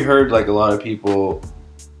you probably heard like a lot of people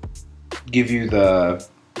give you the,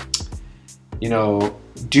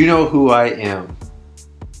 do you know who I am?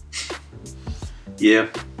 Yeah.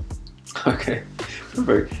 Okay,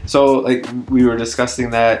 perfect. So like we were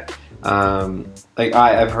discussing that.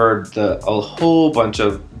 I've heard a whole bunch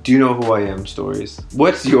of "Do you know who I am" stories.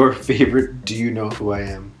 What's your favorite "Do you know who I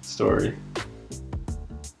am" story?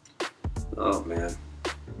 Oh man.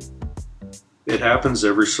 It happens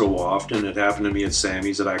every so often. It happened to me at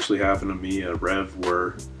Sammy's. It actually happened to me at Rev,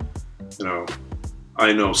 where,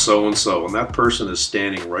 I know so and so, and that person is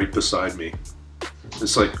standing right beside me.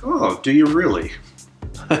 It's like, oh, do you really?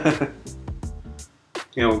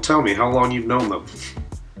 Tell me how long you've known them.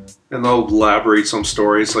 And they'll elaborate some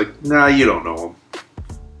story. It's like, nah, you don't know them.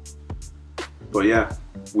 But yeah,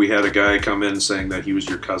 we had a guy come in saying that he was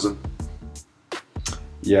your cousin.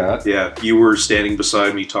 Yeah. Yeah, you were standing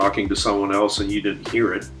beside me talking to someone else and you didn't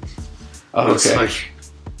hear it. Oh, okay.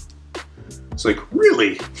 It's like,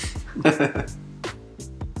 really?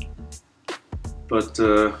 But,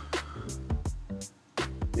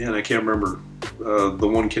 man, I can't remember. The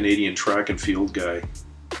one Canadian track and field guy.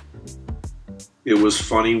 It was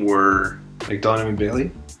funny where... Like Donovan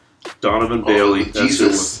Bailey? Donovan Bailey. That's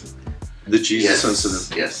Jesus. The Jesus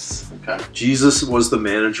incident. Yes. Okay. Jesus was the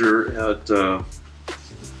manager at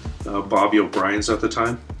Bobby O'Brien's at the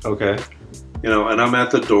time. Okay. And I'm at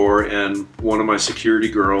the door, and one of my security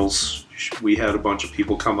girls, we had a bunch of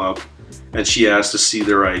people come up, and she asked to see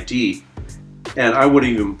their ID. And I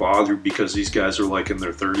wouldn't even bother because these guys are like in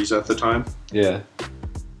their 30s at the time. Yeah.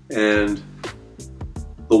 And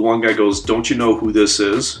the one guy goes, "Don't you know who this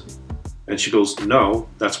is?" And she goes, "No,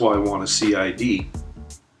 that's why I want to see ID."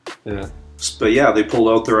 Yeah. But yeah, they pulled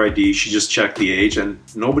out their ID. She just checked the age, and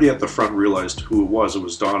nobody at the front realized who it was. It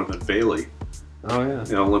was Donovan Bailey, Oh, yeah.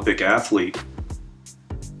 an Olympic athlete.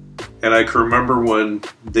 And I can remember when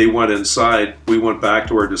they went inside, we went back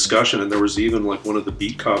to our discussion, and there was even like one of the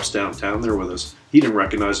beat cops downtown there with us. He didn't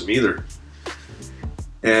recognize him either.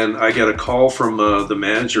 And I get a call from the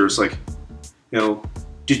manager. It's like,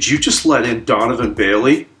 "Did you just let in Donovan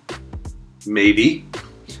Bailey?" "Maybe."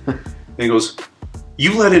 And he goes,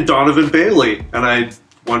 "You let in Donovan Bailey." And I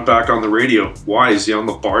went back on the radio. "Why? Is he on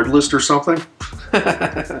the barred list or something?"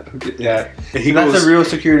 Okay, yeah. And he That's goes, a real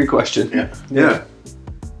security question. Yeah. Yeah.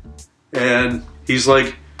 And he's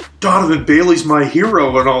like, "Donovan Bailey's my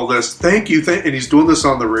hero and all this. Thank you." And he's doing this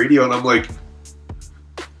on the radio. And I'm like,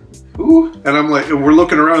 "Who?" And I'm like, and we're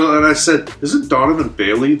looking around, and I said, "Isn't Donovan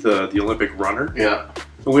Bailey the Olympic runner?" Yeah.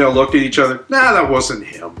 And we all looked at each other. Nah, that wasn't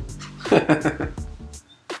him.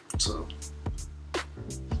 So.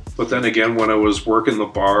 But then again, when I was working the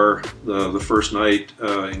bar the first night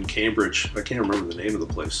in Cambridge, I can't remember the name of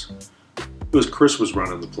the place. It was Chris was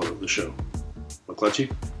running the show.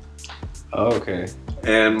 McCletchy. Oh, okay.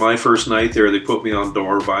 And my first night there, they put me on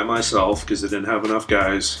door by myself because they didn't have enough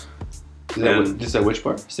guys. Is that which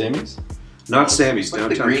bar? Sammy's? Not Sammy's, Like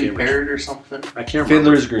downtown the Green Cambridge. Parrot or something. I can't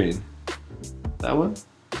remember. Fiddler's Green. That one?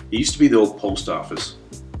 It used to be the old post office.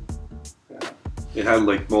 Yeah. It had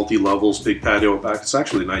like multi-levels, big patio back. It's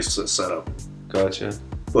actually a nice setup. Gotcha.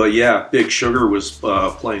 But yeah, Big Sugar was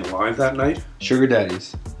playing live that night. Sugar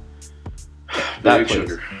Daddies. That Big place.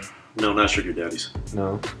 Sugar. No, not Sugar Daddies.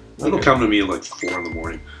 No. It'll Okay. come to me at like 4 in the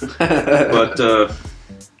morning. But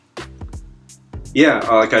yeah,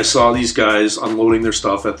 like I saw these guys unloading their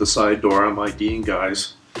stuff at the side door. I'm IDing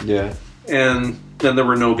guys. Yeah. And then there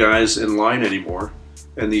were no guys in line anymore.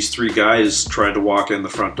 And these 3 guys tried to walk in the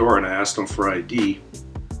front door, and I asked them for ID.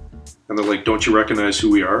 And they're like, "Don't you recognize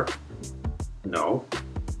who we are?" "No."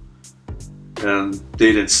 And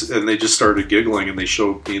they didn't, and they just started giggling, and they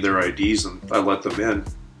showed me their IDs, and I let them in.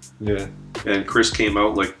 Yeah. And Chris came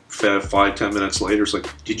out like 5-10 minutes later. It's like,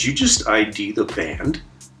 "Did you just ID the band?"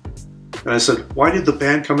 And I said, "Why did the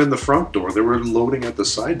band come in the front door? They were loading at the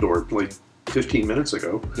side door like 15 minutes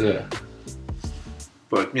ago." Yeah.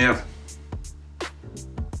 But yeah,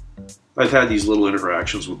 I've had these little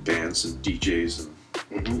interactions with bands and DJs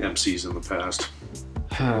and Mhm. MCs in the past.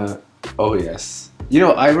 Oh yes.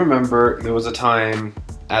 I remember there was a time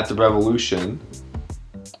at the Revolution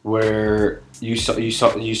where you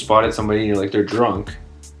spotted somebody and you're like, they're drunk,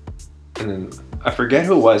 and then I forget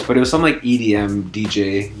who it was, but it was some like EDM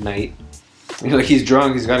DJ night. And you're like, he's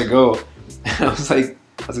drunk, he's got to go. And I was like,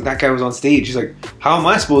 that guy was on stage. He's like, how am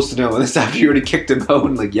I supposed to know? And this after you already kicked him out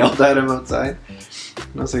and like yelled at him outside.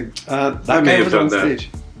 And I was like, that I may guy have was done on that.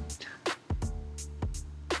 stage.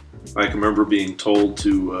 I can remember being told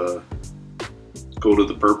to go to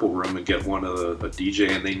the Purple Room and get one of a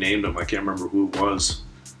DJ, and they named him. I can't remember who it was.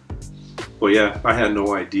 But yeah, I had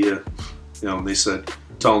no idea. And they said,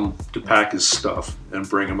 tell him to pack his stuff and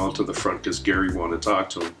bring him out to the front because Gary wanted to talk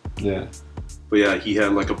to him. Yeah. But yeah, he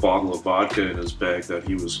had like a bottle of vodka in his bag that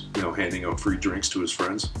he was, handing out free drinks to his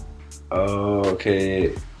friends. Oh,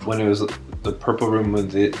 okay. When it was the Purple Room, when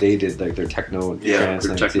they did like their techno trance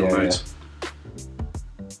their nights. techno Yeah, nights.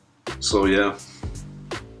 So yeah,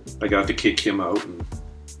 I got to kick him out, and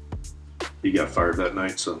he got fired that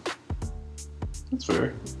night. So That's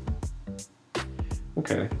fair.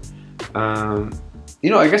 Okay. I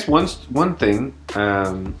guess one thing.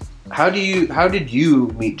 How did you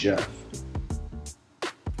meet Jeff?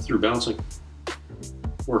 through bouncing,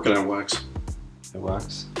 working at Wax. At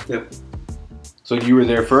Wax. Yep. So you were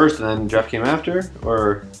there first, and then Jeff came after,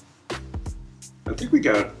 or? I think we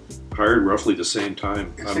got hired roughly the same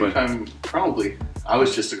time. At the same time, probably. I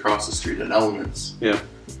was just across the street at Elements. Yeah.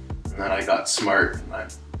 And then I got smart and I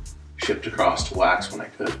shipped across to Wax when I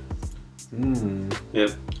could. Yeah.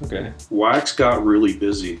 Okay. Wax got really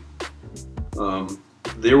busy.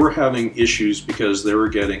 They were having issues because they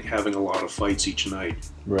were having a lot of fights each night.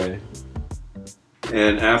 Right.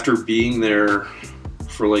 And after being there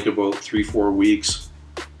for like about 3-4 weeks,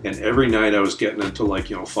 and every night I was getting into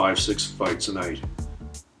 5-6 fights a night.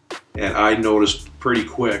 And I noticed pretty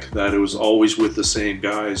quick that it was always with the same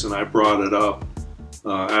guys, and I brought it up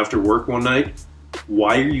after work one night.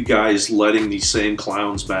 Why are you guys letting these same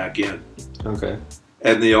clowns back in? Okay.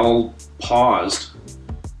 And they all paused,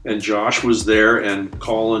 and Josh was there, and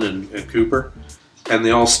Colin and Cooper, and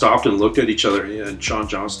they all stopped and looked at each other, and Sean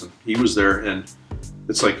Johnston, he was there, and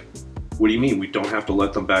it's like, what do you mean we don't have to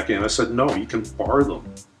let them back in? I said, no, you can bar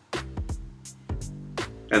them.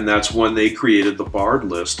 And that's when they created the barred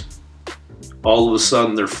list. All of a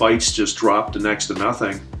sudden, their fights just dropped to next to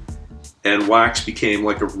nothing, and Wax became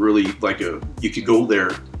you could go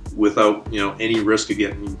there without any risk of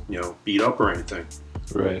getting beat up or anything.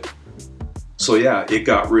 Right. So yeah, it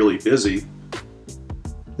got really busy.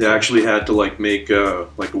 They actually had to make a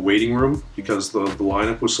waiting room because the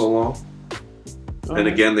lineup was so long. And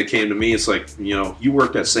again, they came to me. It's like, you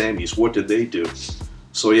worked at Sammy's. What did they do?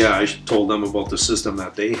 So yeah, I told them about the system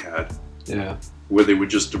that they had. Yeah. Where they would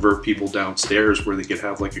just divert people downstairs where they could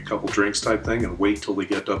have a couple drinks type thing and wait till they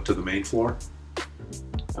get up to the main floor.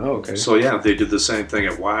 Oh, okay. So yeah, they did the same thing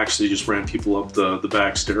at Wax. They just ran people up the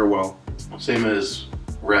back stairwell. Same as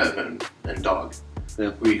Rev and Dog.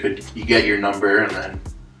 Yeah. Where you get your number and then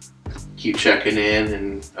keep checking in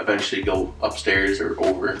and eventually go upstairs or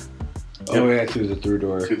over Oh yeah, through the through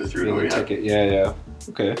door. through the through door. Yeah. Ticket. Yeah.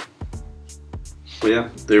 Okay. But yeah,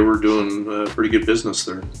 they were doing pretty good business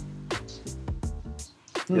there.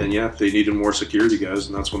 And yeah, they needed more security guys,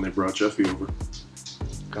 and that's when they brought Jeffy over.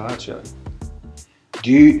 Gotcha.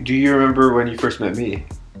 Do you remember when you first met me?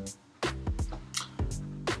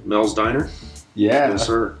 Mel's Diner? Yeah. Yes,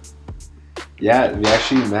 sir. Yeah, we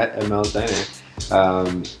actually met at Mel's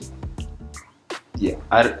Diner.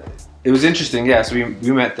 It was interesting. Yeah, so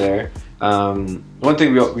we met there. One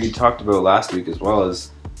thing we talked about last week as well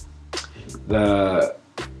is the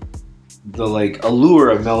allure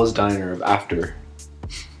of Mel's Diner of after.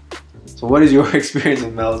 So what is your experience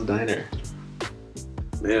with Mel's Diner?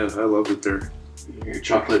 Man, I loved it there. Your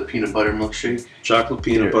chocolate peanut butter milkshake. Chocolate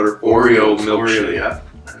peanut butter Oreo milkshake. Oreo, yeah,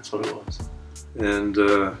 that's what it was. And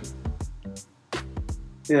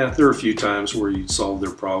yeah, there were a few times where you'd solve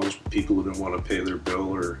their problems with people who didn't want to pay their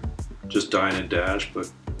bill or just dine and dash.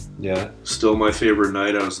 But Yeah. still, my favorite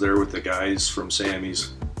night, I was there with the guys from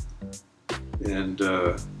Sammy's. And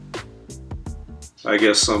I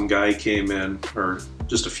guess some guy came in, or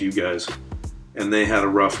just a few guys, and they had a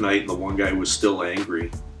rough night, and the one guy was still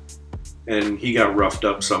angry. And he got roughed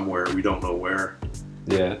up somewhere, we don't know where.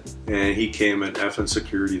 Yeah. And he came in effing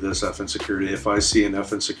security, this effing security. If I see an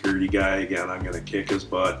effing security guy again, I'm going to kick his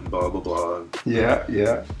butt and blah, blah, blah. And, Yeah.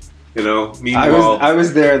 meanwhile, I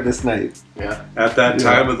was there this night. Yeah. at that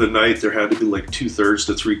time of the night, there had to be 2/3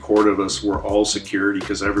 to 3/4 of us were all security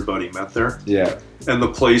because everybody met there. Yeah. And the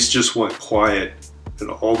place just went quiet, and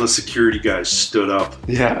all the security guys stood up.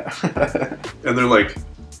 Yeah. And they're like,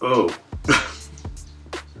 oh.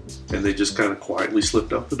 And they just kind of quietly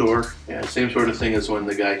slipped out the door. Yeah, same sort of thing as when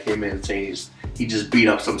the guy came in saying he just beat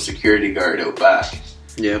up some security guard out back.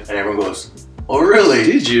 Yeah. And everyone goes, oh really?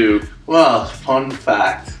 Did you? Well, fun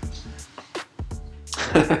fact.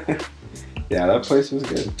 Yeah, that place was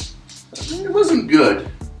good. It wasn't good.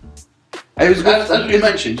 It was good. As we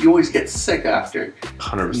mentioned, you always get sick after.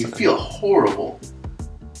 100%. You feel horrible.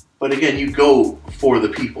 But again, you go for the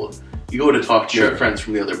people. You go to talk to your friends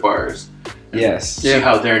from the other bars. Yes. See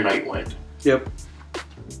how their night went. Yep.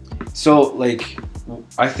 So,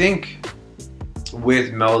 I think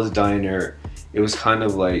with Mel's Diner, it was kind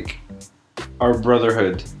of like our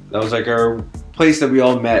brotherhood. That was place that we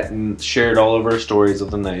all met and shared all of our stories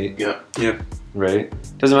of the night. Yeah. Right?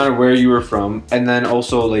 Doesn't matter where you were from. And then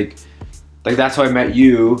also like that's how I met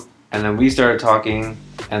you, and then we started talking,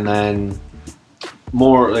 and then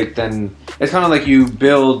more like then it's kind of like you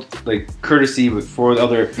build like courtesy for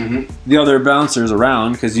the other bouncers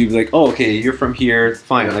around, because you'd be like, oh, okay, you're from here,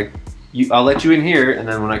 fine. Yeah. Like I'll let you in here, and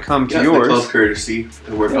then when I come to The yours, club courtesy.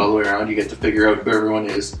 It worked all the way around. You get to figure out who everyone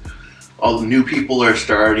is. All the new people are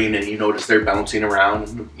starting, and you notice they're bouncing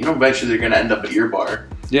around. You know, eventually they're going to end up at your bar.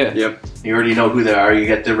 yeah, Yep. You already know who they are. You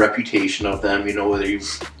get the reputation of them. You know whether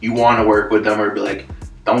you want to work with them or be like,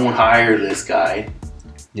 don't hire this guy.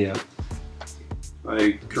 yeah,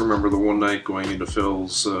 I can remember the one night going into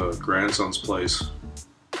Phil's grandson's place.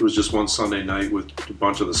 It was just one Sunday night with a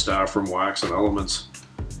bunch of the staff from Wax and Elements.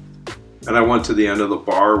 And I went to the end of the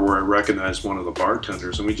bar where I recognized one of the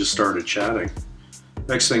bartenders, and we just started chatting.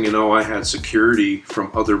 Next thing you know, I had security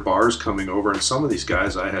from other bars coming over, and some of these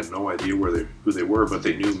guys, I had no idea who they were, but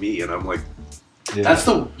they knew me, and I'm like, yeah. That's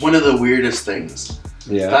one of the weirdest things.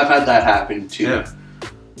 yeah. I've had that happen too. Yeah.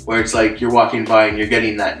 Where it's like you're walking by and you're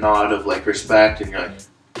getting that nod of like respect, and you're like,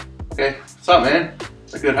 okay, what's up, man?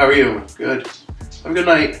 Like, good, how are you? Good. Have a good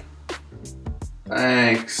night.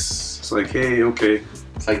 Thanks. it's like, hey, okay.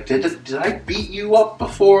 It's like, did I beat you up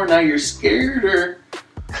before? Now you're scared, or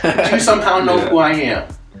do you somehow know Yeah. who I am?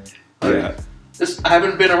 Like, Yeah, I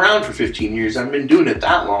haven't been around for 15 years. I haven't been doing it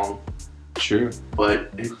that long. true.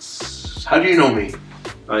 But it's, how do you know me?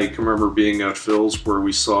 I can remember being at Phil's where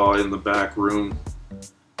we saw in the back room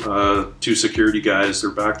two security guys. They're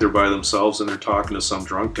back there by themselves and they're talking to some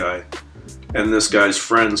drunk guy. And this guy's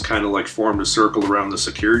friends kind of like formed a circle around the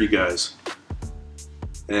security guys.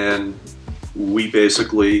 And we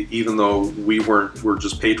basically, even though we're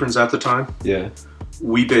just patrons at the time, Yeah,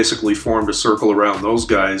 we basically formed a circle around those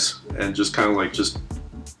guys and just kind of like just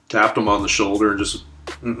tapped them on the shoulder and just,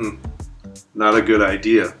 not a good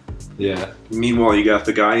idea. yeah, Meanwhile, you got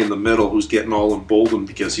the guy in the middle who's getting all emboldened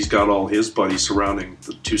because he's got all his buddies surrounding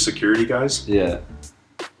the two security guys. yeah,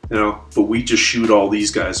 You know, but we just shoot all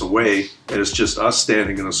these guys away, and it's just us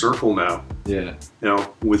standing in a circle now. yeah, You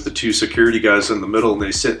know, with the two security guys in the middle, and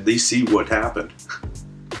they see what happened.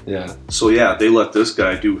 yeah. So yeah, they let this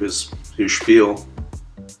guy do his spiel,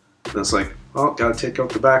 and it's like, oh, gotta take out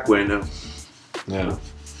the back way now. Yeah.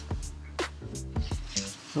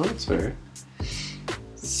 Oh, that's fair.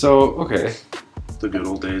 So, okay. The good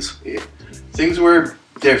old days. Things were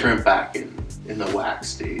different back in the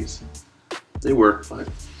Wax days. They were. But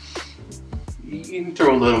you can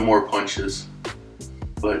throw a little more punches.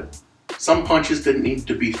 But some punches didn't need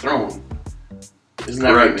to be thrown. Isn't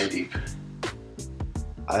that right, Correct. Mandeep?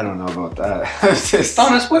 I don't know about that. It's just-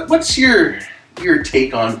 Thomas, what's your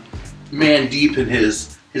take on Mandeep and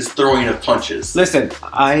his throwing of punches? Listen,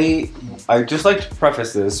 I just like to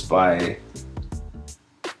preface this by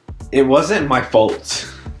it wasn't my fault.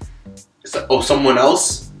 Someone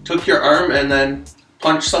else took your arm and then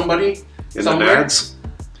punched somebody In somewhere? the nads.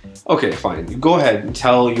 Okay, fine. Go ahead and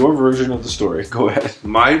tell your version of the story. Go ahead.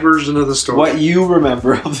 My version of the story. What you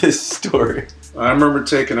remember of this story. I remember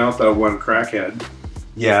taking out that one crackhead.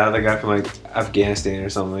 Yeah, the guy from like Afghanistan or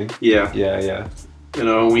something. Yeah. Yeah. You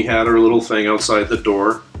know, we had our little thing outside the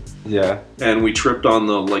door, Yeah. and we tripped on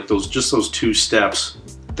those two steps.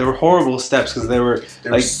 They were horrible steps because they were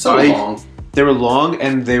They're like so long. They were long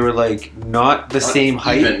and they were like not the same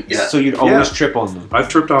height, even, yeah. so you'd always Yeah. trip on them. I've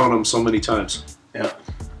tripped on them so many times. Yeah.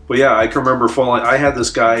 But yeah, I can remember falling. I had this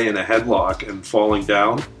guy in a headlock and falling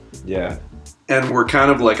down, Yeah. and we're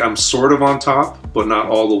kind of like, I'm sort of on top, but not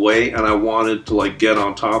all the way, and I wanted to like get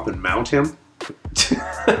on top and mount him.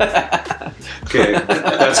 Okay,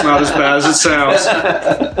 that's not as bad as it sounds.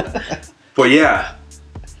 But yeah,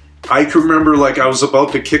 I can remember like I was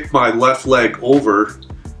about to kick my left leg over,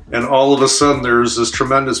 and all of a sudden there was this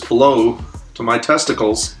tremendous blow to my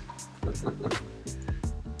testicles.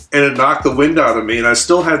 And it knocked the wind out of me, and I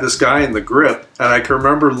still had this guy in the grip, and I can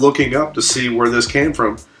remember looking up to see where this came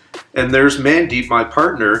from. And there's Mandeep, my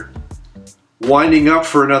partner, winding up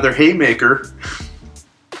for another haymaker,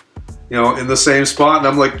 you know, in the same spot, and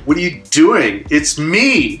I'm like, what are you doing? It's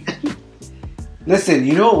me! Listen,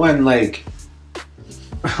 you know when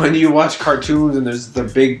when you watch cartoons and there's the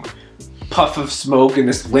big puff of smoke and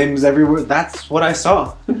there's limbs everywhere? That's what I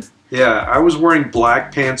saw. Yeah, I was wearing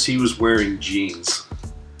black pants, he was wearing jeans.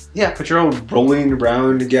 Yeah, but you're all rolling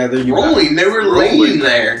around together. Rolling, they were laying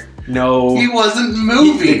there. No. He wasn't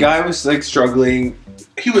moving. The guy was like struggling.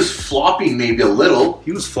 He was flopping maybe a little,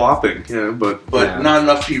 He was flopping, yeah, but Yeah. not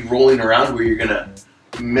enough to be rolling around where you're gonna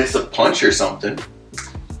miss a punch or something.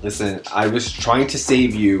 Listen, I was trying to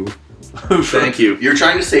save you Thank you. You're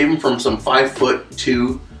trying to save him from some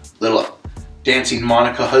 5'2" little dancing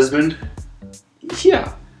Monica husband.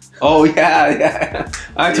 Yeah. Oh yeah.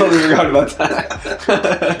 I totally forgot about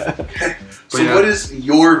that. So yeah. what is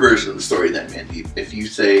your version of the story then, Mandy? If you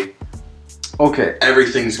say Okay.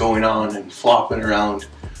 everything's going on and flopping around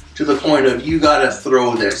to the point of you gotta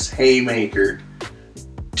throw this haymaker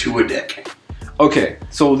to a dick. Okay.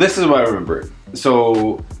 So this is what I remember.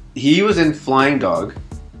 So he was in Flying Dog,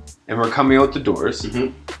 and we're coming out the doors,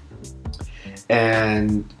 Mhm.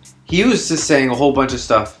 and he was just saying a whole bunch of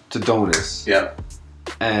stuff to Donis. Yeah.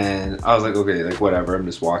 And I was like, okay, like whatever, I'm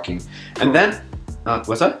just walking. And then,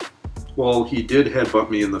 what's that? Well, he did headbutt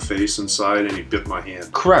me in the face inside, and he bit my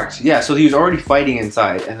hand. Correct. Yeah, so he was already fighting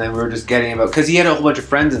inside, and then we were just getting about, because he had a whole bunch of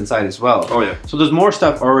friends inside as well. Oh yeah. So there's more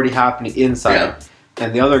stuff already happening inside. Yeah.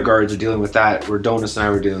 And the other guards are dealing with that, where Donis and I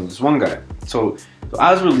were dealing with this one guy. So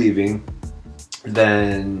as we're leaving,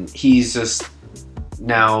 then he's just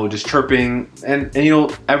now just chirping, and you know,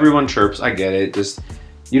 everyone chirps, I get it, just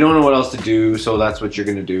you don't know what else to do, so that's what you're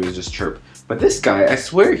gonna do is just chirp. But this guy, I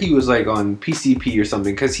swear he was like on PCP or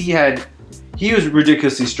something, because he was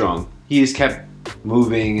ridiculously strong. He just kept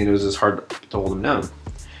moving, and it was just hard to hold him down.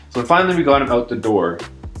 So finally we got him out the door,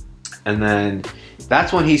 and then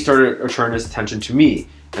that's when he started turning his attention to me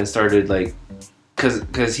and started like,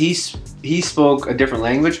 because he spoke a different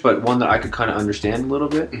language, but one that I could kind of understand a little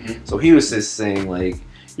bit. Mhm. So he was just saying like,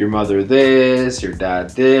 your mother this, your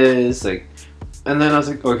dad this, like, and then I was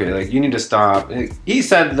like, okay, like you need to stop. And he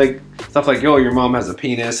said like stuff like, yo, your mom has a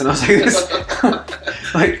penis, and I was like,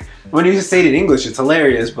 this, like when you say it in English, it's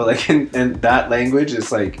hilarious, but like in that language,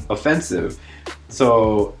 it's like offensive.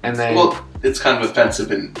 So and then Well, it's kind of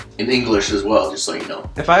offensive in English as well, just so you know.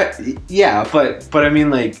 but I mean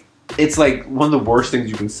like it's like one of the worst things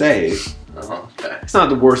you can say. Okay. It's not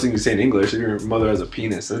the worst thing to say in English if your mother has a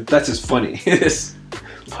penis. That's just funny.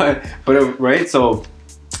 Right? So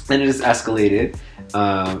then it just escalated.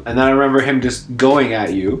 And then I remember him just going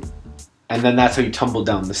at you. And then that's how you tumbled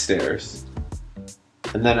down the stairs.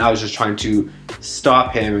 And then I was just trying to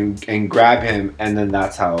stop him and grab him. And then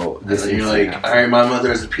that's how this And then you're incident like, happened. all right, my mother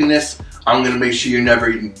has a penis. I'm going to make sure you never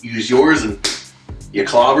use yours. And you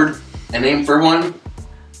clobbered and aimed for one.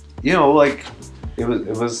 You know, like it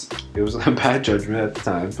was a bad judgment at the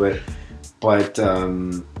time, but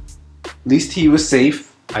at least he was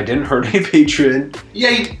safe. I didn't hurt any patron. Yeah,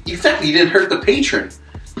 exactly. You didn't hurt the patron.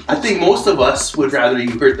 I think most of us would rather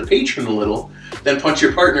you hurt the patron a little than punch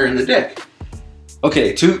your partner in the dick.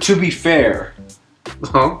 Okay, to be fair,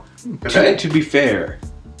 Huh? Okay? to be fair,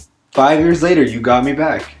 5 years later you got me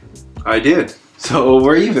back, I did, so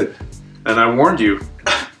we're even. and I warned you.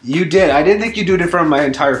 You did. I didn't think you'd do it in front of my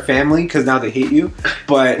entire family because now they hate you.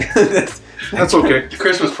 But That's okay. The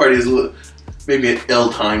Christmas party is maybe an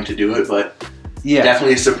ill time to do it, but yeah,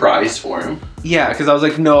 definitely a surprise for him. yeah. Because I was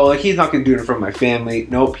like, no, like he's not gonna do it in front of my family.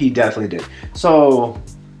 Nope, he definitely did. So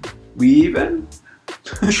we even.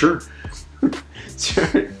 Sure.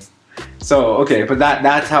 Sure. So okay, but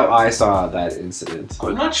that's how I saw that incident.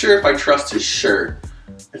 I'm not sure if I trust his shirt.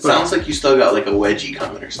 It sounds like you still got like a wedgie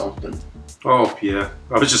coming or something. Oh yeah,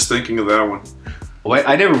 I was just thinking of that one. Wait,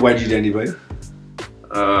 I never wedgied anybody.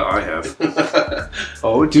 I have.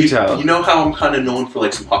 Oh, do tell. You know how I'm kind of known for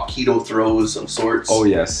like some hot keto throws of sorts? Oh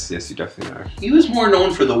yes, you definitely are. He was more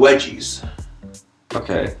known for the wedgies.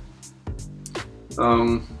 Okay,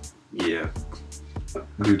 Yeah.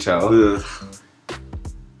 do tell.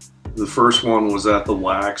 The first one was at the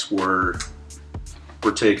Wax where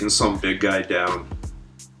we're taking some big guy down,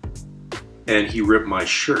 and he ripped my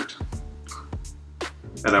shirt,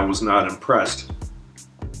 and I was not impressed.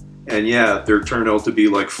 And yeah, there turned out to be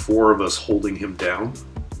like 4 of us holding him down,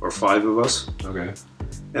 or 5 of us, Okay.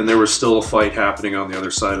 and there was still a fight happening on the other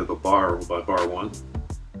side of the bar by bar 1.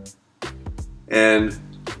 And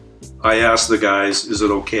I asked the guys, is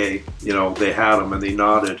it okay? You know, they had him and they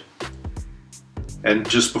nodded. And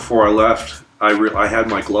just before I left, I had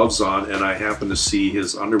my gloves on and I happened to see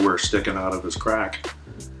his underwear sticking out of his crack.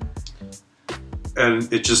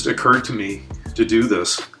 And it just occurred to me to do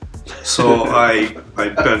this. So I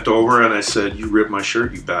bent over and I said, you ripped my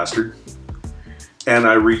shirt, you bastard. And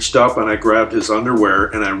I reached up and I grabbed his underwear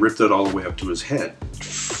and I ripped it all the way up to his head.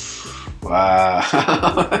 Wow.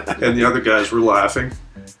 And the other guys were laughing.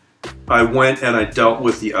 I went and I dealt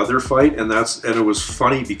with the other fight, and it was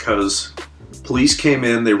funny because police came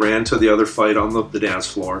in, they ran to the other fight on the dance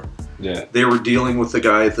floor. Yeah. They were dealing with the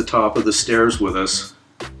guy at the top of the stairs with us.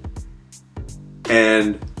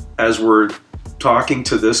 And as we're talking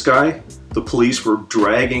to this guy, the police were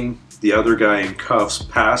dragging the other guy in cuffs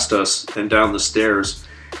past us and down the stairs.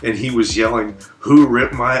 and he was yelling, "Who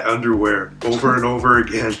ripped my underwear?" over and over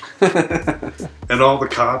again. And all the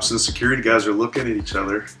cops and security guys are looking at each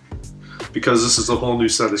other because this is a whole new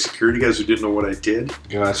set of security guys who didn't know what I did.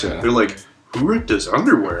 Gotcha. They're like, "Who ripped his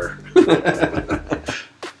underwear?"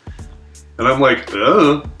 And I'm like,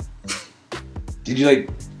 Did you like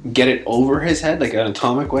get it over his head like an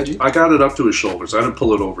atomic wedgie? I got it up to his shoulders. I didn't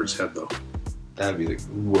pull it over his head though. That'd be the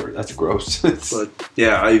word. That's gross. But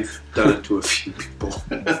yeah, I've done it to a few people.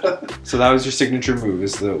 So that was your signature move,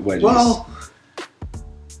 is the wedgies. Well,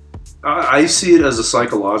 I see it as a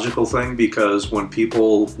psychological thing because when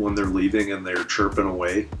they're leaving and they're chirping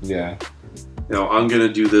away, yeah, you know, I'm going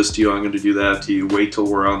to do this to you, I'm going to do that to you, wait till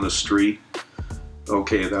we're on the street.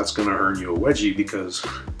 Okay, that's going to earn you a wedgie because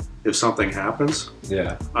if something happens,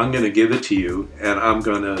 yeah, I'm going to give it to you and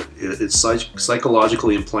it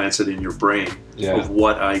psychologically implants it in your brain yeah. of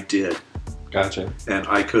what I did. Gotcha. And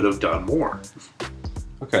I could have done more.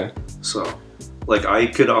 Okay. So, like, I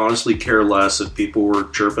could honestly care less if people were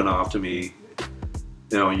chirping off to me,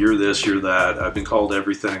 you know, you're this, you're that. I've been called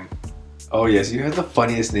everything. Oh yes, you had the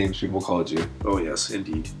funniest names people called you. Oh, yes,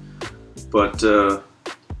 indeed. But,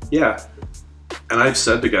 yeah. And I've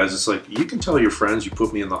said to guys, it's like, you can tell your friends you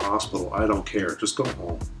put me in the hospital. I don't care. Just go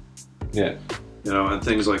home. Yeah. You know, and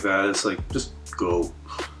things like that. It's like, just go.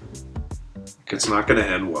 It's not going to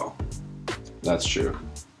end well. That's true.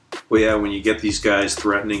 Well, yeah, when you get these guys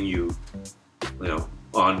threatening you, you know,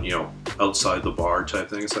 on, you know, outside the bar type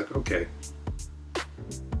thing, it's like, okay.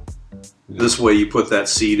 This way you put that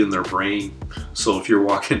seed in their brain. So if you're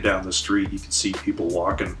walking down the street, you can see people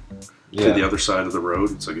walking to the other side of the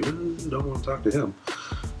road. It's like, I don't want to talk to him.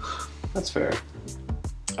 That's fair.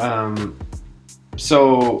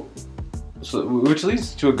 So which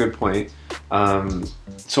leads to a good point.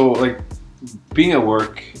 So like being at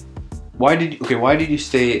work, why did you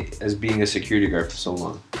stay as being a security guard for so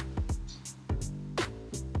long?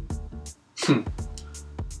 I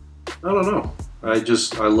don't know. I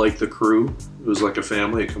like the crew. It was like a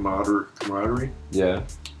family, a camaraderie. Yeah.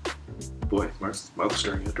 Boy, my mouth's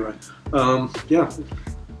starting to dry. Yeah,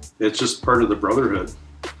 it's just part of the brotherhood.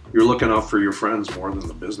 You're looking out for your friends more than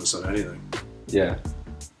the business and anything. Yeah.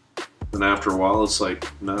 And after a while, it's like,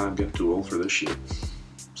 nah, I'm getting too old for this shit.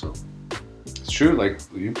 So It's true. Like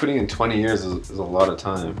you putting in 20 years is a lot of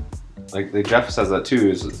time. Like Jeff says that too.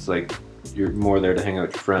 It's like you're more there to hang out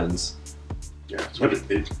with your friends. Yeah, that's what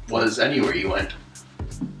it was anywhere you went.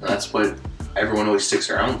 And that's what everyone always sticks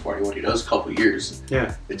around for. Anyone who does a couple years,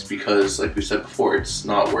 yeah, it's because, like we said before, it's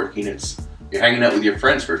not working. It's you're hanging out with your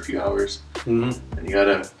friends for a few hours, and you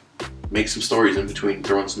gotta make some stories in between,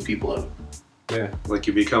 throwing some people out. Yeah, like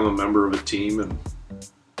you become a member of a team, and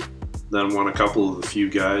then when a couple of the few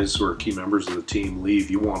guys who are key members of the team leave,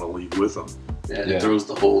 you want to leave with them. Yeah, it throws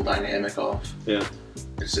the whole dynamic off. Yeah,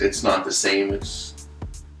 it's not the same. It's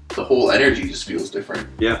the whole energy just feels different.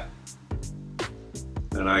 Yeah.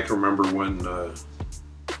 And I can remember when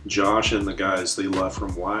Josh and the guys, they left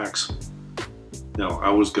from Wax. Now, I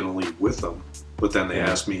was going to leave with them, but then they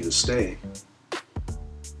asked me to stay.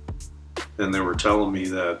 And they were telling me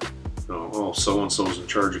that, you know, oh, so-and-so's in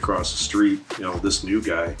charge across the street. You know, this new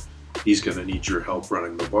guy, he's going to need your help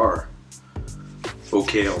running the bar.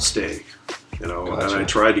 Okay, I'll stay. You know, Gotcha. And I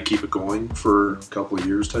tried to keep it going for a couple of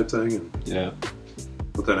years type thing. And yeah.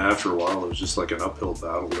 but then after a while, it was just like an uphill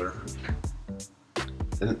battle there.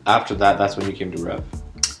 And after that, that's when you came to rep.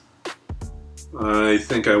 I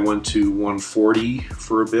think I went to 140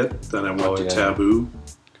 for a bit. Then I went to Taboo.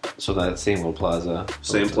 So that same little plaza.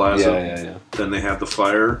 Same plaza. Yeah. Then they had the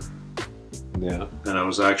fire. Yeah. And I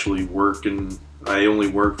was actually working. I only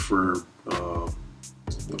worked for, I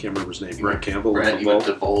can't remember his name, Brent Campbell. Brent, you went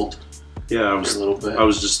to Vault. Yeah, a little bit. I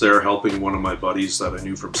was just there helping one of my buddies that I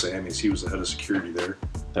knew from Sammy's. He was the head of security there.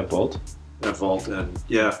 At Vault? At Vault. And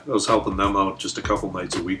yeah, I was helping them out just a couple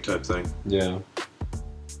nights a week type thing. Yeah.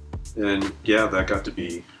 And yeah, that got to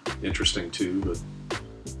be interesting too. But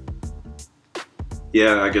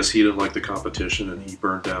yeah, I guess he didn't like the competition and he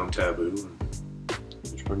burned down Taboo.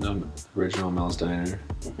 Which burned down original Mel's Diner.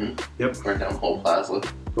 Mm-hmm. Yep. Burned down the whole plaza.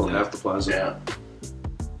 Well, half the plaza. Yeah.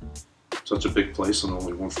 Such a big place and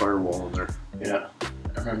only one firewall in there. Yeah.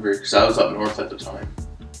 I remember, because I was up north at the time.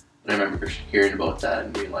 And I remember hearing about that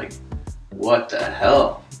and being like, what the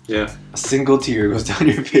hell? Yeah. A single tear goes down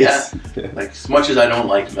your face. Yeah. Like, as much as I don't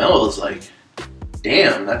like Mel, it's like,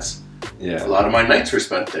 damn, that's a lot of my nights were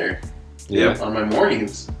spent there. Yeah. On my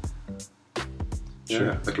mornings. Sure.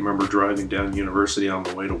 Yeah. I can remember driving down University on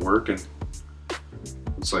the way to work and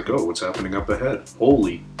it's like, oh, what's happening up ahead?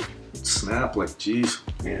 Holy snap, like, geez.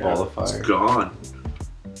 Yeah. Ball of fire. It's gone.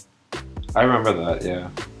 I remember that, yeah.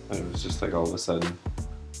 It was just like all of a sudden.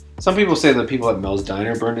 Some people say that people at Mel's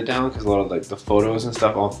Diner burned it down because a lot of like the photos and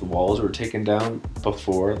stuff off the walls were taken down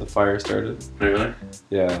before the fire started. Really?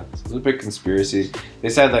 Yeah, so it was a big conspiracy. They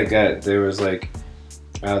said like that there was like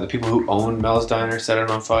the people who owned Mel's Diner set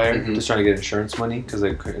it on fire, Mhm. just trying to get insurance money because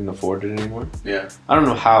they couldn't afford it anymore. Yeah. I don't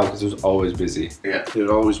know how because it was always busy, Yeah. It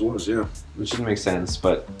always was, yeah. which didn't make sense.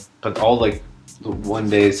 But all like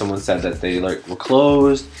one day someone said that they like were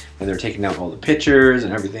closed and they're taking out all the pictures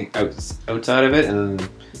and everything outside of it, and then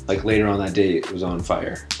like later on that day it was on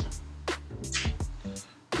fire.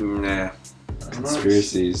 Nah.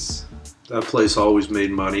 Conspiracies. That place always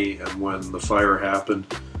made money, and when the fire happened,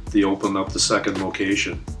 they opened up the second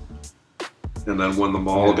location. And then when the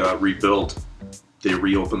mall Yeah. got rebuilt, they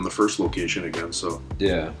reopened the first location again. So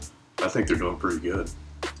Yeah. I think they're doing pretty good.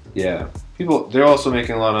 Yeah, people, they're also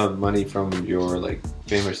making a lot of money from your like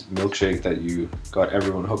famous milkshake that you got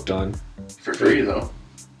everyone hooked on. For free though.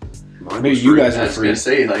 Mine Maybe was you free. guys I are was free. gonna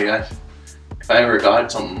say like if I ever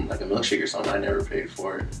got something like a milkshake or something, I never paid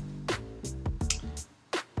for it.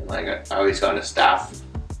 And, like I always got a staff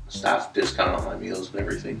discount on my meals and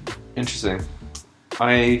everything. Interesting.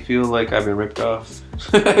 I feel like I've been ripped off.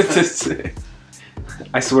 Just-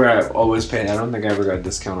 I swear I've always paid. I don't think I ever got a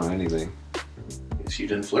discount on anything. Guess you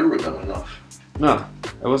didn't flirt with them enough. No,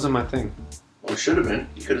 that wasn't my thing. Well, it should have been.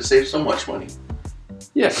 You could have saved so much money.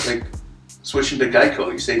 Yeah, Like switching to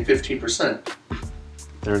Geico, you save 15%.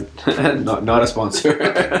 they're not a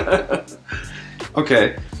sponsor.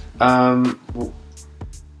 Okay.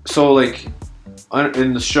 So like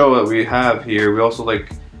in the show that we have here, we also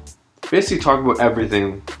like basically talk about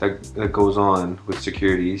everything that goes on with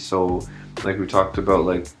security. So like we talked about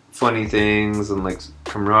like funny things and like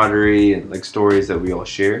camaraderie and like stories that we all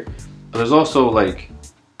share. But there's also like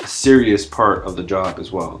a serious part of the job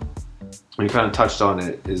as well. And you kind of touched on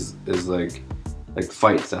it is like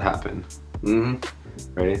fights that happen,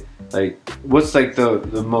 Mm-hmm. right? Like what's like the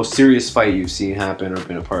most serious fight you've seen happen or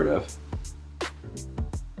been a part of?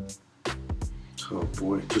 Oh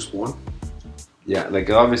boy, just one? Yeah, like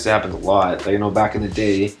it obviously happens a lot. Like, you know, back in the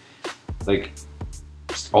day, like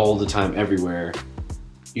just all the time, everywhere,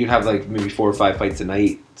 you'd have like maybe 4 or 5 fights a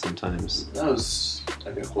night sometimes. That was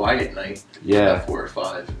like a quiet night. Yeah, 4 or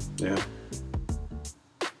 5. Yeah.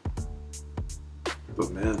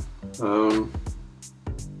 But man,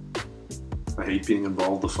 I hate being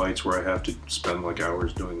involved in fights where I have to spend like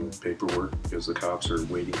hours doing paperwork because the cops are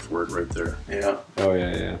waiting for it right there. Yeah. oh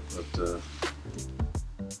yeah, yeah. But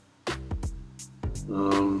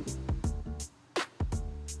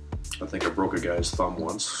I think I broke a guy's thumb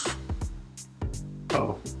once.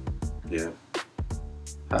 Oh, Yeah.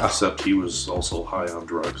 How? Except he was also high on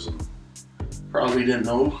drugs, and Probably didn't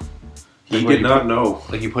know. he Like, what, did you not know.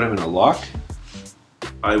 Like you put him in a lock?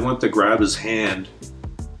 I went to grab his hand,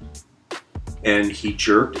 and he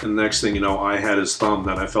jerked, and next thing you know, I had his thumb.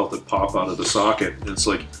 Then I felt it pop out of the socket, and it's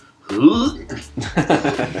like, huh?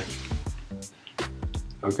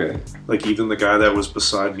 Okay. Like even the guy that was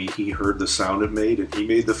beside me, he heard the sound it made, and he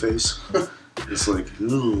made the face. It's like,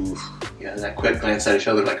 ooh, Yeah, and that quick glance at each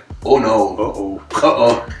other like, oh no. uh-oh.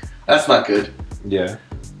 Uh-oh. That's not good. Yeah.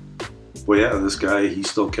 Well, yeah, this guy, he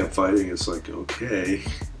still kept fighting. It's like, okay.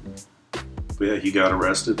 But yeah, he got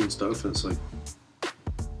arrested and stuff. And it's like,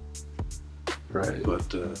 Right. but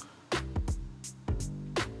then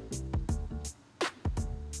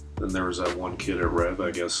there was that one kid at Rev,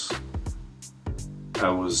 I guess. I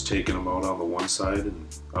was taking him out on the one side, and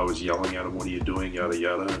I was yelling at him, what are you doing, yada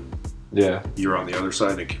yada. And Yeah. you're on the other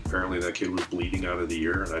side, and apparently that kid was bleeding out of the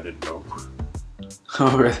ear, and I didn't know.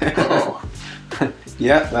 Oh, really? Oh.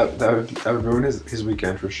 Yeah, that would ruin his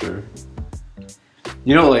weekend for sure.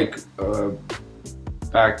 You know, like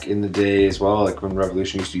back in the day as well, like when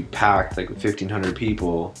Revolution used to be packed, like with 1,500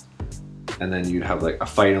 people, and then you'd have like a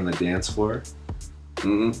fight on the dance floor.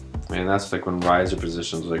 Mm-hmm. And that's like when riser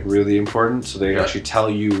positions was like really important. So they Yeah. actually tell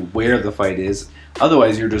you where the fight is.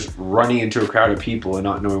 Otherwise, you're just running into a crowd of people and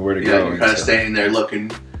not knowing where to Yeah, go. you're and kind of stuff. standing there looking.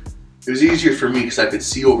 It was easier for me because I could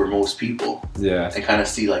see over most people Yeah, and kind of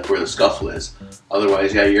see like where the scuffle is.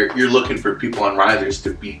 Otherwise, yeah, you're looking for people on risers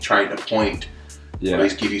to be trying to point, or at yeah,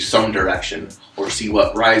 least give you some direction, or see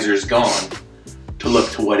what riser's gone to look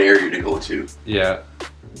to what area to go to. yeah.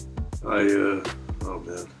 Oh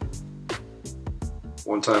man.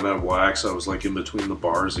 One time at Wax, I was like in between the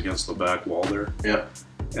bars against the back wall there. Yeah.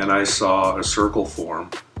 And I saw a circle form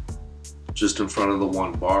just in front of the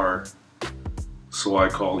one bar. So I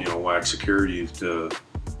called, Wax security to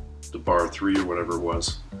bar 3 or whatever it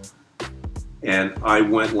was. And I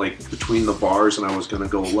went like between the bars and I was gonna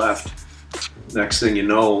go left. Next thing you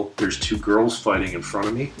know, there's 2 girls fighting in front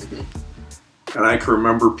of me. And I can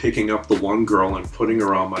remember picking up the one girl and putting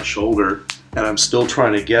her on my shoulder, and I'm still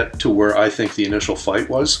trying to get to where I think the initial fight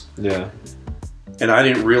was. Yeah. And I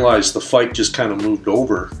didn't realize the fight just kind of moved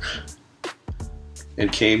over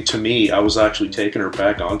and came to me. I was actually taking her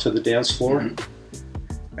back onto the dance floor. And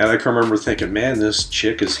I can remember thinking, man, this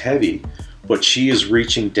chick is heavy, but she is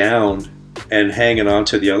reaching down and hanging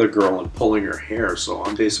onto the other girl and pulling her hair. So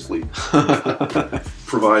I'm basically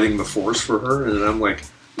providing the force for her. And I'm like,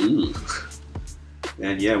 ooh.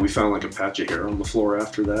 And yeah, we found like a patch of hair on the floor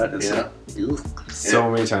after that. It's like, ew. So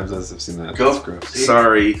many times I've seen that. Go. That's gross. See,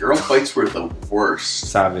 Sorry. Girl fights were the worst.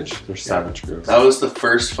 Savage. They're savage girls. That was the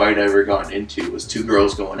first fight I ever got into, was two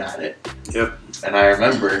girls going at it. Yep. And I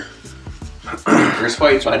remember, first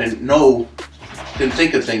fight, so I didn't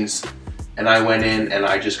think of things. And I went in and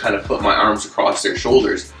I just kind of put my arms across their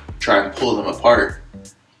shoulders, try and pull them apart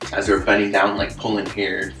as they were bending down, like pulling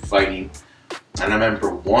hair and fighting. And I remember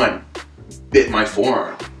one bit my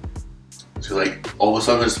forearm. So like all of a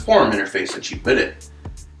sudden there's a forearm in her face and she bit it.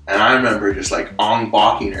 And I remember just like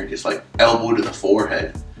on-blocking her, just like elbow to the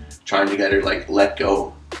forehead, trying to get her like let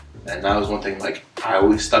go. And that was one thing like I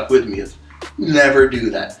always stuck with me, is never do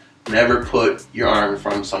that. Never put your arm in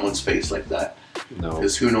front of someone's face like that. No.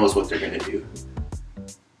 Because who knows what they're gonna do.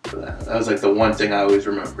 So that was like the one thing I always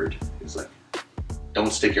remembered. It's like,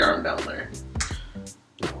 don't stick your arm down there.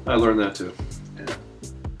 I learned that too. Yeah.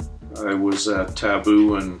 I was at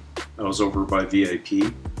Taboo and I was over by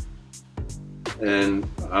VIP. And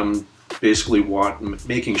I'm basically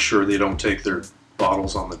making sure they don't take their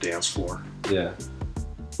bottles on the dance floor. Yeah.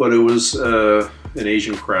 But it was an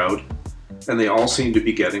Asian crowd, and they all seemed to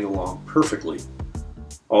be getting along perfectly.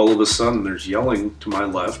 All of a sudden, there's yelling to my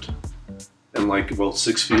left, and like about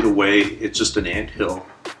 6 feet away, it's just an anthill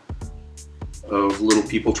of little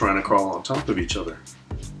people trying to crawl on top of each other.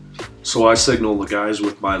 So I signal the guys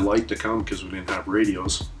with my light to come because we didn't have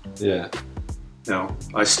radios. Yeah. Now,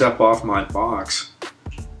 I step off my box,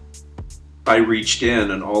 I reached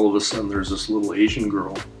in, and all of a sudden there's this little Asian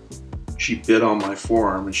girl. She bit on my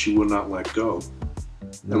forearm and she would not let go.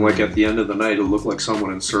 And like at the end of the night, it looked like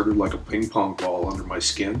someone inserted like a ping pong ball under my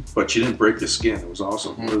skin, but she didn't break the skin. It was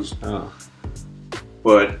awesome. It was,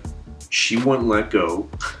 but she wouldn't let go.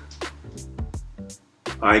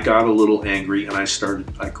 I got a little angry and I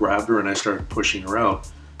grabbed her and I started pushing her out.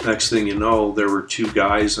 Next thing you know, there were two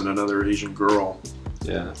guys and another Asian girl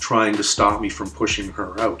trying to stop me from pushing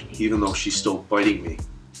her out, even though she's still biting me.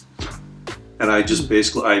 And I just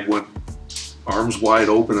basically, I went arms wide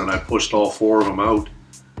open and I pushed all four of them out.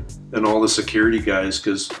 And all the security guys,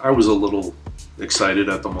 because I was a little excited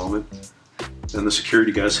at the moment, and the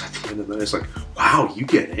security guys at the end of the night, it's like, wow, you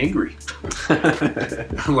get angry.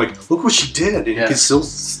 I'm like, look what she did. And you can still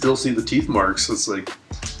see the teeth marks. It's like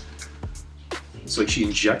she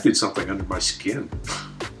injected something under my skin.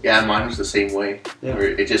 Yeah, mine was the same way. Yeah. Where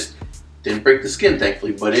it just didn't break the skin,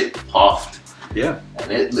 thankfully, but it puffed. Yeah. And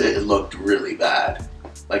it looked really bad.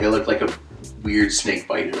 Like it looked like a weird snake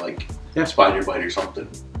bite or like spider bite or something.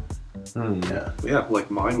 Yeah. Yeah,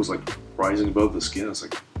 like mine was like rising above the skin. It's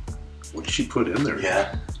like, what did she put in there?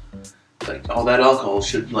 Yeah. Like all that alcohol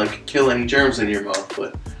should like kill any germs in your mouth,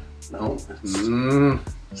 but no.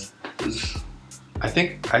 I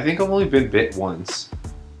think I've only been bit once,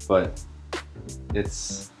 but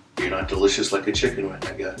it's. You're not delicious like a chicken wing,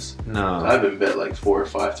 I guess. No. I've been bit like 4 or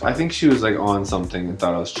 5 times. I think she was like on something and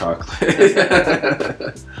thought I was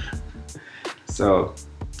chocolate. So,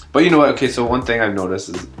 but you know what? Okay, so one thing I've noticed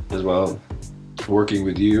is, as well, working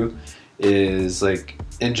with you, is like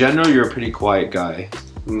in general you're a pretty quiet guy,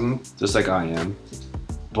 just like I am.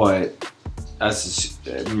 But as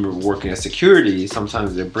I remember working as security,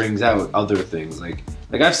 sometimes it brings out other things. Like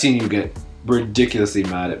I've seen you get ridiculously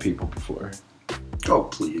mad at people before. Oh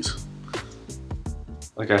please!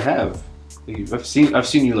 Like I have. I've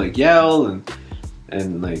seen you like yell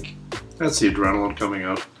and like. That's the adrenaline coming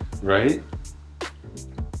out. Right.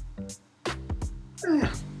 I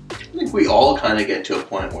think we all kind of get to a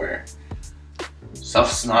point where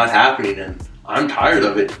stuff's not happening and I'm tired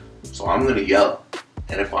of it, so I'm gonna yell.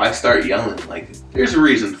 And if I start yelling, like there's a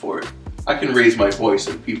reason for it. I can raise my voice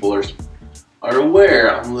and people are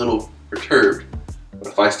aware I'm a little perturbed. But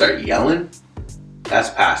if I start yelling,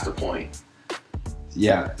 that's past the point.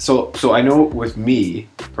 Yeah. So I know with me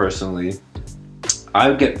personally, I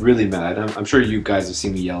would get really mad. I'm sure you guys have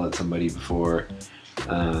seen me yell at somebody before,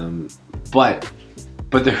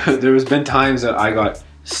 but there has been times that I got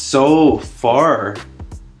so far,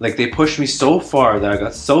 like they pushed me so far that I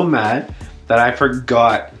got so mad that I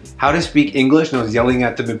forgot how to speak English and I was yelling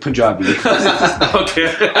at them in Punjabi. Okay.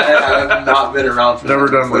 I have not been around for Never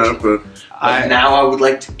that, done that, but But now I would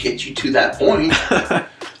like to get you to that point.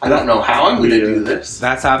 I don't know how I'm going to do this.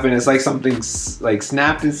 That's happened. It's like something like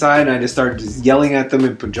snapped inside, and I just started just yelling at them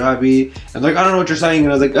in Punjabi. I'm like, I don't know what you're saying,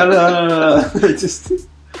 and I was like, just.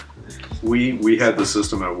 We had the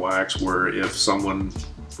system at Wax where if someone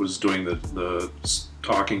was doing the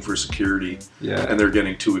talking for security and they're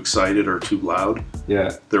getting too excited or too loud,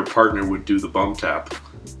 their partner would do the bum tap.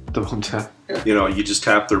 The bum tap. You know, you just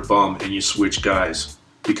tap their bum and you switch guys.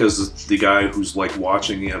 Because the guy who's like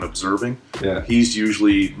watching and observing, he's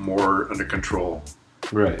usually more under control.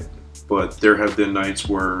 Right. But there have been nights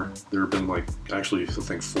where there have been like, actually I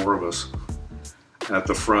think 4 of us at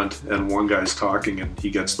the front, and one guy's talking and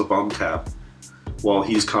he gets the bum tap. While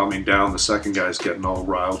he's calming down, the second guy's getting all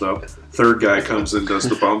riled up. Third guy comes and does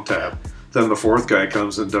the bum tap. Then the fourth guy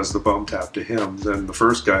comes and does the bum tap to him. Then the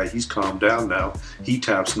first guy, he's calmed down now. He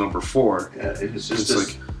taps number 4. Yeah, it's just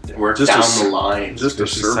like we're down the line. Just a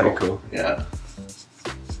circle. Cycle. Yeah.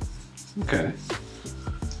 Okay.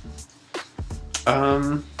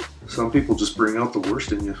 Some people just bring out the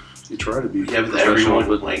worst in you. You try to be Yeah, but professional,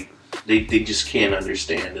 everyone like they just can't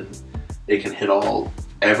understand, and they can hit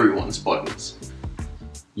everyone's buttons.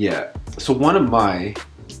 Yeah. So one of my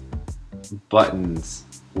buttons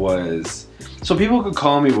was, so people could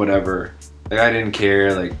call me whatever. Like I didn't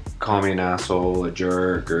care. Like call me an asshole, a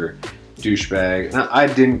jerk, or douchebag. No, I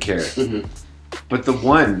didn't care. Mm-hmm. But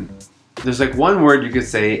there's like one word you could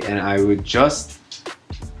say, and I would just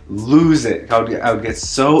lose it. I would get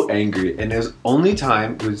so angry, and there's only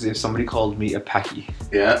time was if somebody called me a packy.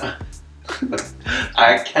 Yeah.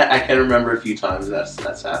 I can remember a few times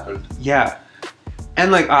that's happened. Yeah. And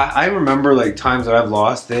like I remember like times that I've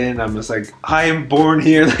lost it, and I'm just like, I am born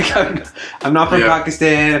here. Like I'm not from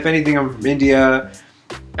Pakistan. If anything, I'm from India.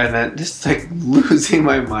 And then just like losing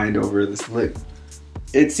my mind over this. Like,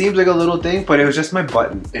 it seems like a little thing, but it was just my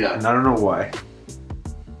button. Yeah. And I don't know why.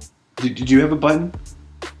 Did you have a button?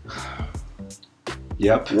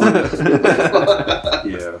 Yep.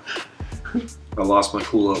 Yeah. I lost my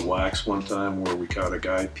cool at Wax one time where we caught a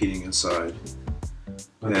guy peeing inside.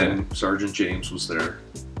 Okay. And Sergeant James was there.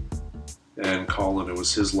 And Colin, it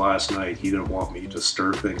was his last night. He didn't want me to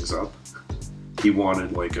stir things up. He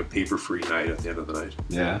wanted like a paper-free night at the end of the night.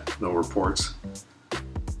 Yeah. No reports.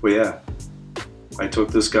 But yeah, I took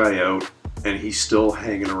this guy out and he's still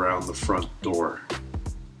hanging around the front door.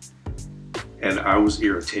 And I was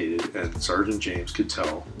irritated, and Sergeant James could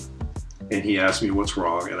tell. And he asked me what's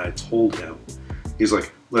wrong, and I told him. He's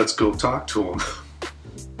like, let's go talk to him.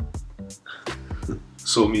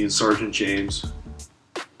 So me and Sergeant James,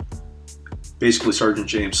 basically Sergeant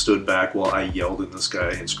James stood back while I yelled at this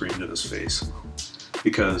guy and screamed in his face.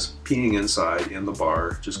 Because peeing inside in the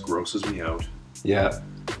bar just grosses me out. Yeah.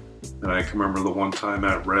 And I can remember the one time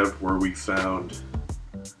at Rev where we found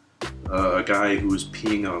a guy who was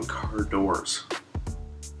peeing on car doors.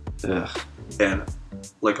 Ugh. And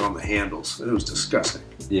like on the handles. It was disgusting.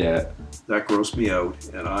 Yeah. That grossed me out,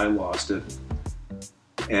 and I lost it.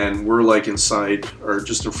 And we're like inside, or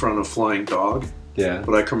just in front of Flying Dog. Yeah.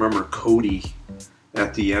 But I can remember Cody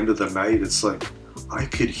at the end of the night. It's like, I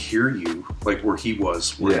could hear you, like where he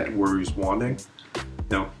was, where he was wanting.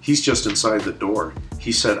 No, he's just inside the door.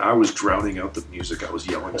 He said I was drowning out the music. I was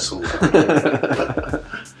yelling so loud.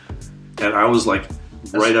 And I was like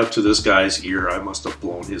right up to this guy's ear. I must have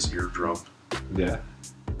blown his eardrum. Yeah.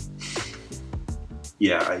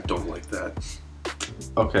 Yeah, I don't like that.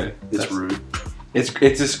 Okay. It's rude. It's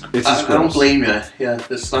just I don't blame you. Yeah,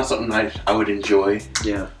 this is not something I would enjoy.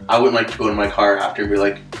 Yeah. I wouldn't like to go in my car after and be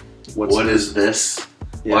like, what is this?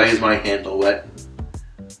 Yes. Why is my handle wet?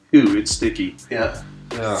 Ooh, it's sticky. Yeah.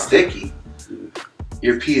 Yeah. Sticky.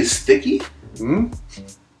 Your pee is sticky? Hmm?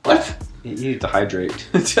 What? You need to hydrate.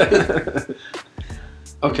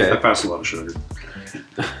 Okay. I pass a lot of sugar.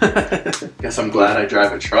 Guess I'm glad I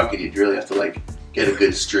drive a truck and you'd really have to like get a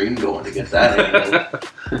good stream going to get that angle.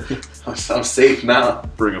 I'm safe now.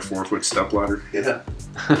 Bring a 4-foot step ladder. Yeah.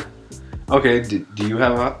 Okay. Do you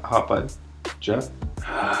have a hot button, Jeff?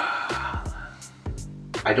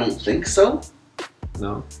 I don't think so.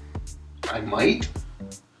 No. I might,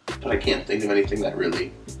 but I can't think of anything that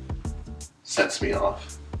really sets me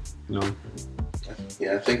off. No.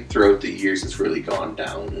 Yeah, I think throughout the years it's really gone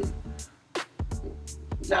down, and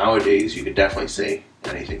nowadays you could definitely say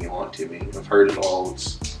anything you want to me. I've heard it all.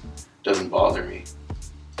 It doesn't bother me.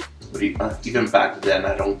 But even back then,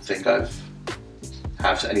 I don't think I've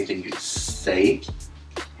have anything you'd say.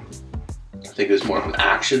 I think it was more of an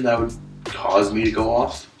action that would cause me to go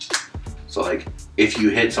off. So like, if you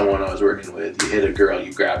hit someone I was working with, you hit a girl,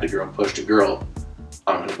 you grabbed a girl, pushed a girl,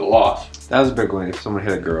 I'm gonna go off. That was a big one. If someone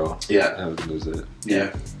hit a girl, Yeah. I would lose it.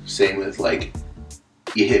 Yeah. Same with like,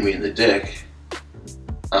 you hit me in the dick.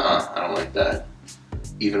 I don't like that.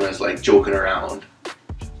 Even as like joking around,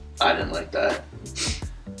 I didn't like that.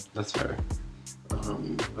 That's fair.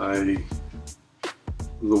 The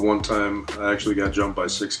one time I actually got jumped by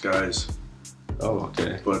 6 guys, Oh,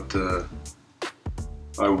 okay. but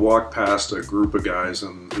I walked past a group of guys,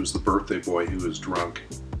 and it was the birthday boy who was drunk,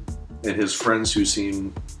 and his friends who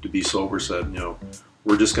seemed to be sober said, you know,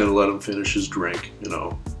 we're just going to let him finish his drink, you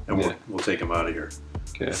know, and Yeah. we'll take him out of here.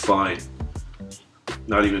 Okay. Fine.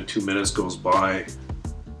 Not even 2 minutes goes by,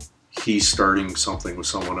 he's starting something with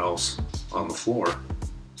someone else on the floor.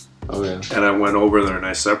 Oh yeah. And I went over there and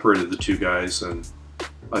I separated the 2 guys, and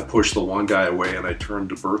I pushed the one guy away, and I turned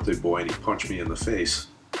to birthday boy, and he punched me in the face.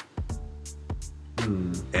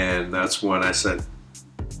 Hmm. And that's when I said,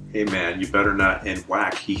 hey man, you better not, and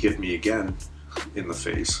whack, he hit me again in the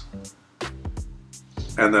face.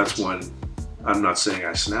 And that's when, I'm not saying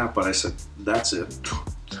I snapped, but I said, that's it.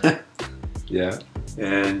 Yeah.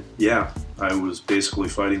 And yeah, I was basically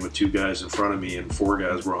fighting with 2 guys in front of me, and 4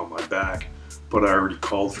 guys were on my back, but I already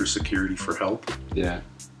called for security for help. Yeah.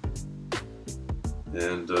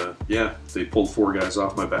 And yeah, they pulled 4 guys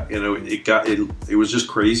off my back. You know, it was just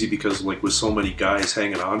crazy because like with so many guys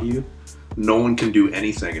hanging on to you, no one can do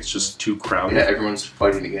anything. It's just too crowded. Yeah, everyone's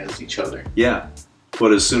fighting against each other. Yeah.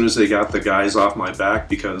 But as soon as they got the guys off my back,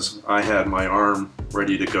 because I had my arm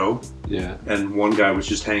ready to go, Yeah. and one guy was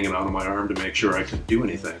just hanging onto my arm to make sure I could do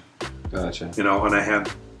anything, Gotcha. you know, and I had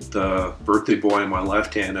the birthday boy in my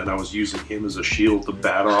left hand, and I was using him as a shield to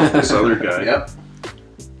bat off this other guy. Yep.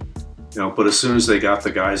 You know, but as soon as they got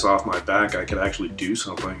the guys off my back, I could actually do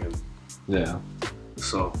something, and Yeah.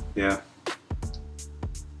 so yeah,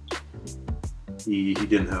 he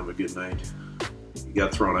didn't have a good night. He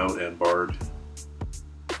got thrown out and barred.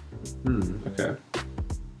 Okay.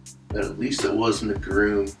 But at least it wasn't a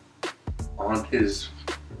groom on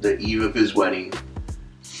the eve of his wedding.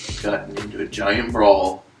 Gotten into a giant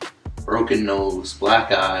brawl, broken nose,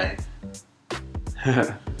 black eye.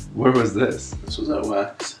 Where was this? This was at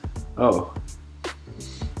Wax. Oh.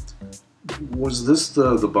 Was this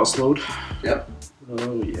the busload? Yep.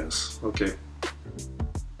 Oh yes. Okay.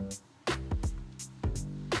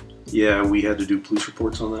 Yeah, we had to do police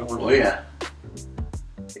reports on that one. Oh yeah.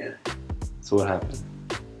 So what happened?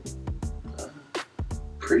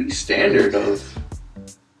 Pretty standard of.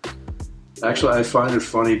 Actually, I find it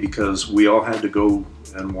funny because we all had to go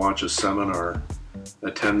and watch a seminar,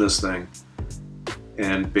 attend this thing,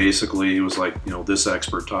 and basically it was like, you know, this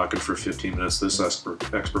expert talking for 15 minutes, this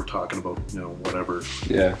expert talking about, you know, whatever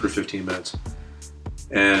Yeah. for 15 minutes.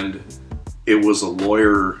 And it was a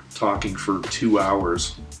lawyer talking for 2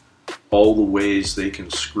 hours, all the ways they can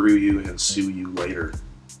screw you and sue you later.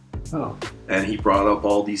 Oh. And he brought up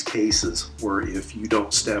all these cases where if you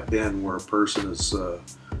don't step in where a person is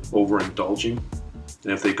overindulging,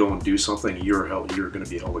 and if they go and do something, you're going to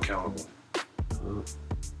be held accountable. Oh.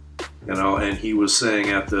 You know, and he was saying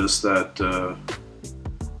at this that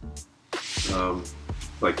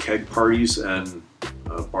like keg parties and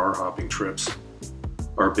bar hopping trips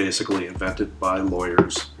are basically invented by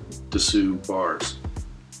lawyers to sue bars.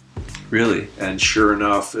 Really? And sure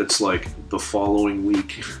enough, it's like the following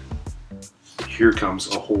week, here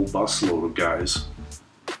comes a whole busload of guys.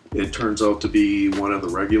 It turns out to be one of the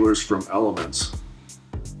regulars from Elements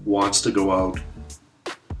wants to go out.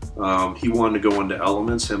 He wanted to go into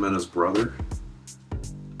Elements, him and his brother.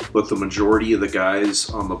 But the majority of the guys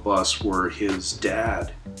on the bus were his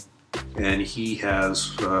dad. And he has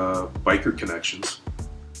biker connections.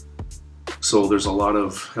 So there's a lot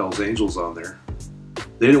of Hell's Angels on there.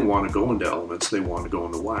 They didn't want to go into Elements, they wanted to go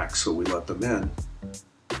into Wax, so we let them in.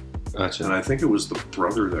 Gotcha. And I think it was the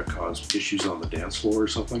brother that caused issues on the dance floor or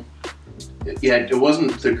something. Yeah, it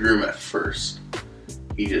wasn't the groom at first.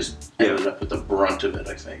 He just ended up with the brunt of it,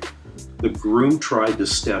 I think. The groom tried to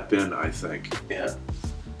step in, I think. Yeah.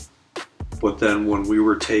 But then when we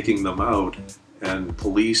were taking them out, and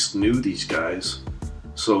police knew these guys,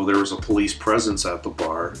 so there was a police presence at the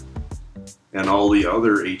bar, and all the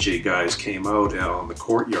other HA guys came out on the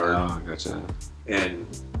courtyard, Oh, gotcha. and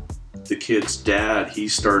the kid's dad, he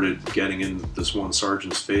started getting in this one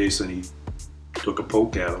sergeant's face, and he took a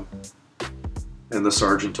poke at him, and the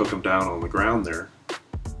sergeant took him down on the ground there.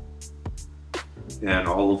 And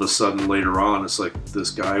all of a sudden later on, it's like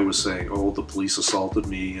this guy was saying, oh, the police assaulted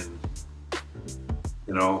me, and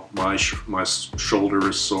you know, my shoulder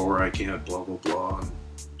is sore, I can't, blah, blah, blah. And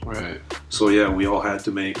Right. so yeah, we all had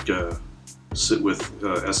to sit with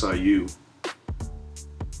SIU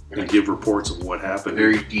and give reports of what happened.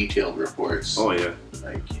 Very detailed reports. Oh yeah.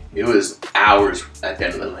 Like, it was hours at the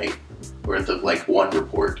end of the night worth of like one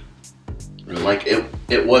report. Really? Like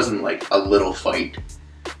it wasn't like a little fight.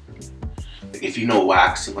 Like, if you know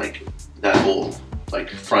Wax and like that whole like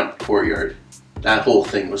front courtyard, that whole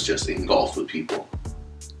thing was just engulfed with people.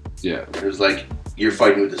 Yeah. It was like you're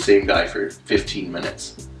fighting with the same guy for 15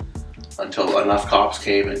 minutes until enough cops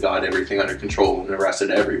came and got everything under control and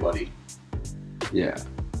arrested everybody. Yeah.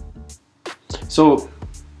 So,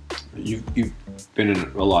 you've been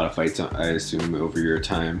in a lot of fights, I assume, over your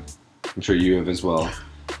time. I'm sure you have as well.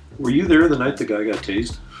 Were you there the night the guy got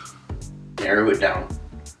tased? Narrow it down.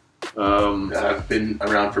 I've been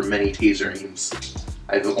around for many taserings.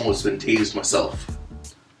 I've almost been tased myself.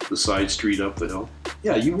 The side street up the hill?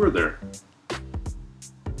 Yeah, you were there.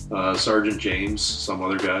 Sergeant James, some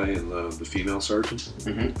other guy, and the female sergeant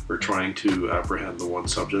were trying to apprehend the one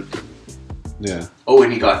subject. Yeah. Oh,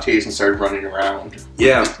 and he got tased and started running around.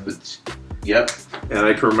 Yeah. Yep. And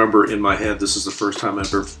I can remember in my head, this is the first time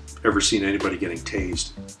I've ever seen anybody getting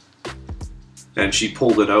tased. And she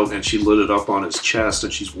pulled it out and she lit it up on his chest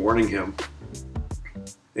and she's warning him.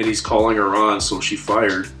 And he's calling her on, so she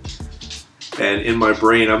fired. And in my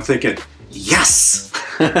brain, I'm thinking, yes!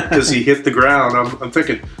 Because he hit the ground. I'm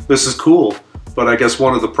thinking, this is cool. But I guess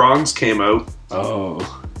one of the prongs came out.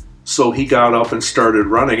 Oh. So he got up and started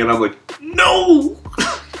running, and I'm like, no!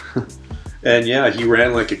 And yeah, he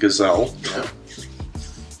ran like a gazelle. Yep.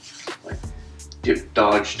 Like dip,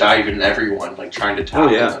 dodge, diving everyone, like trying to tackle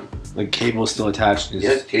them. Like cable still attached.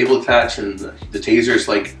 Yeah, cable attached, and the taser's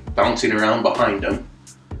like bouncing around behind him.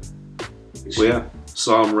 Well, yeah,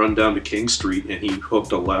 saw him run down to King Street, and he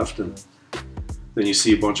hooked a left, and then you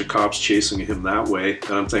see a bunch of cops chasing him that way,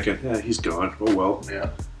 and I'm thinking, yeah, he's gone. Oh well. Yeah.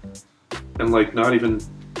 And like not even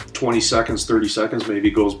 20 seconds, 30 seconds maybe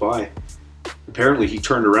goes by. Apparently he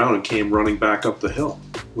turned around and came running back up the hill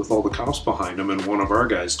with all the cops behind him, and one of our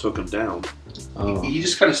guys took him down. Oh. He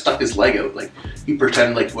just kind of stuck his leg out, like he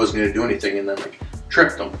pretended like he wasn't going to do anything, and then like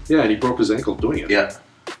tripped him. Yeah, and he broke his ankle doing it. Yeah.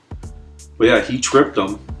 But yeah, he tripped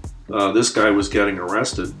him. This guy was getting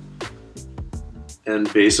arrested.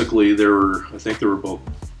 And basically I think there were about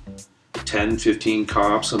 10, 15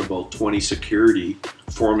 cops and about 20 security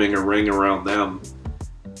forming a ring around them.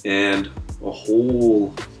 And a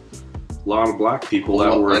whole lot of black people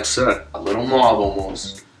that were upset. A little mob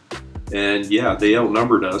almost. And yeah, they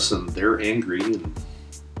outnumbered us and they're angry.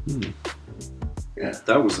 And Yeah.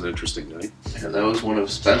 That was an interesting night. Yeah, that was one of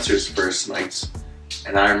Spencer's first nights.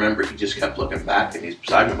 And I remember he just kept looking back and he's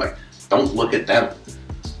beside me like, don't look at them.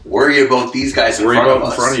 Worry about these guys in front of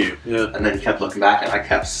us. In front of you, yeah. And then he kept looking back and I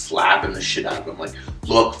kept slapping the shit out of him. Like,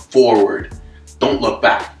 look forward. Don't look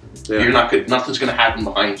back. Yeah. You're not good. Nothing's going to happen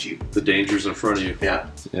behind you. The danger's in front of you. Yeah.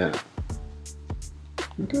 Yeah.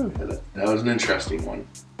 Okay. Yeah, that was an interesting one.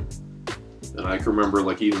 And I can remember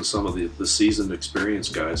like even some of the seasoned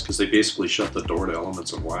experienced guys, because they basically shut the door to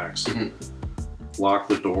Elements and Wax. Lock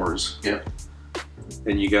the doors. Yeah.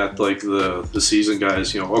 And you got like the seasoned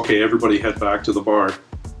guys, okay, everybody head back to the bar.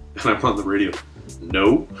 And I'm on the radio,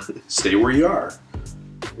 no, stay where you are.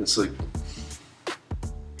 It's like,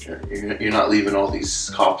 You're not leaving all these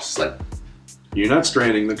cops like... you're not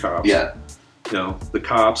stranding the cops. Yeah. The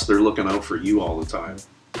cops, they're looking out for you all the time.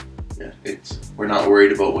 Yeah, we're not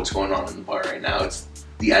worried about what's going on in the bar right now. It's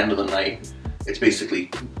the end of the night. It's basically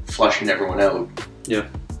flushing everyone out. Yeah.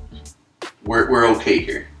 We're okay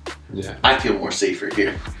here. Yeah. I feel more safer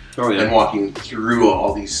here Oh than yeah. walking through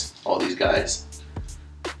all these guys.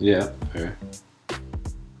 Yeah. Fair.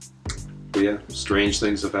 But yeah, strange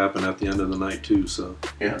things have happened at the end of the night too. So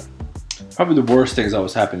Yeah. Probably the worst things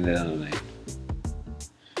always happen at the end of the night.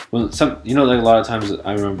 Well, like a lot of times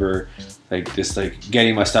I remember like just like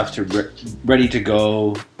getting my stuff ready to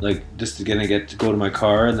go, like just to get to go to my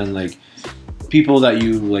car, and then like people that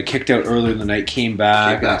you like kicked out earlier in the night came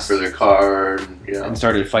back, for their car, and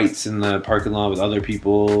started fights in the parking lot with other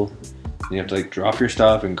people. And you have to like drop your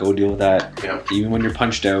stuff and go deal with that, even when you're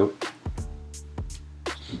punched out.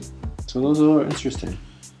 So those are interesting.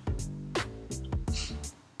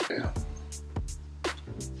 Yeah.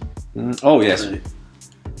 Oh yes.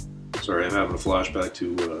 Sorry, I'm having a flashback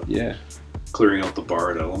to Yeah. clearing out the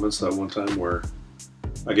bar at Elements that one time where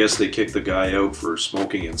I guess they kicked the guy out for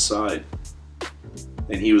smoking inside,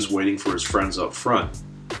 and he was waiting for his friends up front.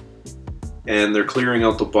 And they're clearing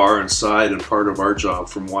out the bar inside, and part of our job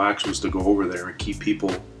from Wax was to go over there and keep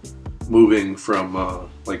people moving from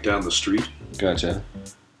like down the street. Gotcha.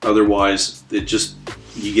 Otherwise,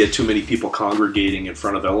 you get too many people congregating in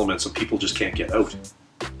front of Elements and people just can't get out.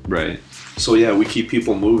 Right. So yeah, we keep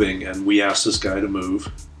people moving, and we asked this guy to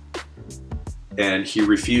move. and he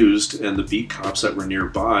refused. And the beat cops that were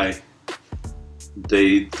nearby,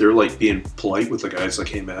 they're like being polite with the guys, like,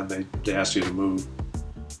 hey man, they asked you to move.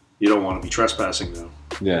 You don't want to be trespassing now.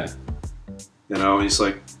 Yeah. You know, he's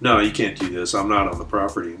like, no, you can't do this. I'm not on the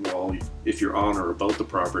property. Well, if you're on or about the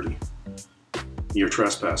property, you're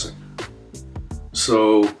trespassing.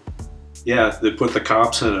 So, yeah, they put the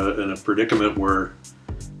cops in a predicament where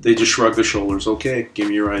they just shrugged their shoulders. Okay, give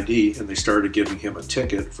me your ID. And they started giving him a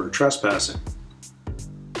ticket for trespassing.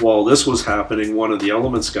 While this was happening, one of the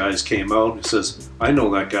Elements guys came out and says, I know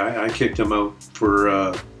that guy. I kicked him out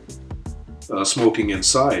for smoking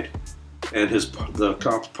inside. And the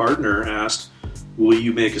cop's partner asked, will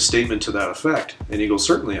you make a statement to that effect? And he goes,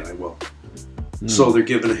 certainly I will. So they're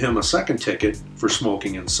giving him a second ticket for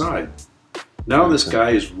smoking inside. Now this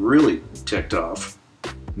guy is really ticked off.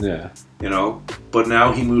 Yeah. You know, but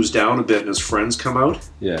now he moves down a bit and his friends come out.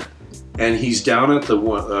 Yeah. And he's down at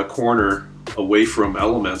the corner away from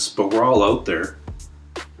Elements, but we're all out there.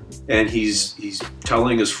 And he's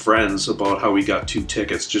telling his friends about how he got 2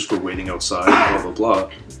 tickets just for waiting outside, blah, blah,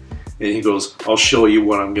 blah. And he goes, I'll show you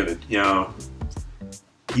what I'm going to, you know.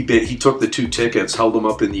 He took the 2 tickets, held them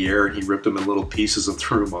up in the air, and he ripped them in little pieces and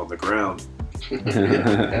threw them on the ground.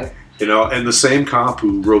 You know, and the same cop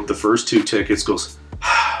who wrote the first 2 tickets goes,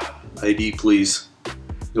 ID, please.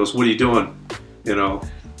 He goes, what are you doing? You know,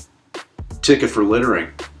 ticket for littering.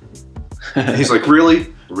 He's like,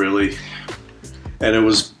 really? Really? And it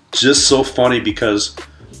was just so funny because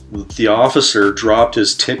the officer dropped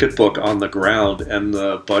his ticket book on the ground, and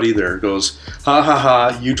the buddy there goes, ha ha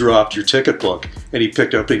ha, you dropped your ticket book. And he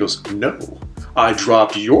picked up and he goes, no, I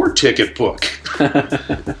dropped your ticket book.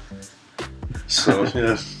 So,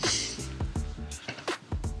 yeah.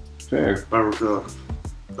 Fair.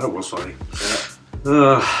 That was funny.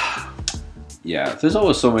 Yeah, there's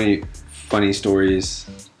always so many funny stories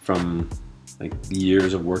from like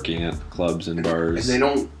years of working at clubs and bars.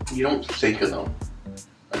 And you don't think of them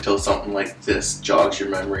until something like this jogs your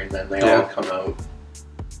memory, and then they all come out.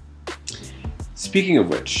 Speaking of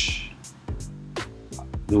which,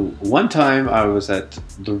 the one time I was at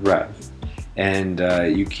the Rev, and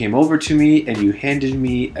you came over to me and you handed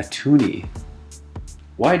me a toonie.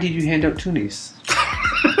 Why did you hand out toonies?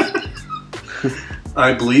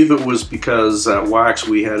 I believe it was because at Wax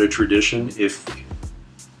we had a tradition, if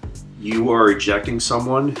you are ejecting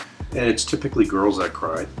someone, and it's typically girls that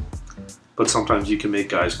cry, but sometimes you can make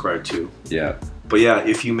guys cry too. Yeah. But yeah,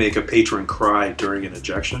 if you make a patron cry during an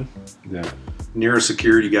ejection, near a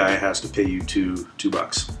security guy has to pay you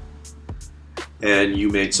 $2. And you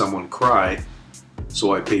made someone cry,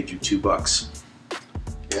 so I paid you $2.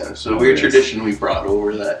 Yeah, so weird tradition we brought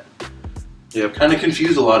over that kind of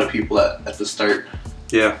confused a lot of people at the start.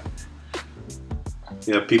 Yeah.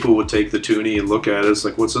 Yeah, people would take the toonie and look at it. It's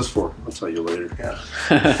like, what's this for? I'll tell you later.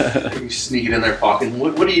 Yeah. You sneak it in their pocket.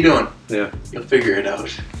 What are you doing? Yeah. You'll figure it out.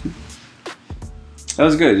 That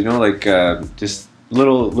was good. You know, like just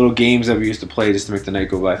little games that we used to play just to make the night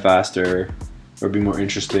go by faster or be more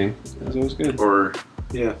interesting. That was always good. Or,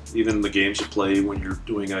 yeah, even the games you play when you're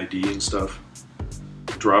doing ID and stuff.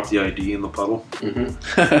 Drop the ID in the puddle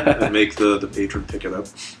and make the patron pick it up.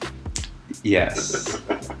 Yes.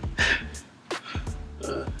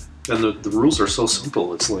 And the rules are so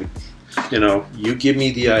simple. It's like, you know, you give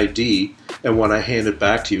me the ID, and when I hand it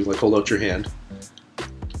back to you, like hold out your hand,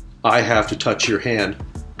 I have to touch your hand,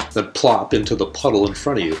 then plop into the puddle in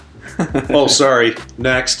front of you. Oh, sorry.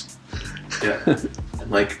 Next. Yeah.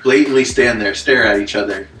 And like blatantly stand there, stare at each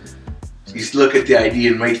other. You just look at the ID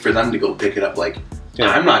and wait for them to go pick it up. Like,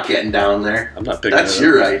 I'm not getting down there. I'm not picking it up. That's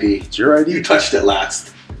your ID. It's your ID. You touched it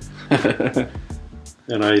last.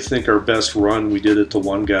 And I think our best run, we did it to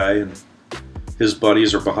one guy, and his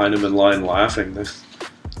buddies are behind him in line laughing. They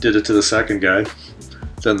did it to the second guy,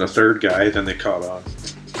 then the third guy, then they caught on.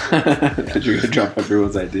 Did you drop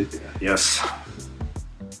everyone's ID? Yes.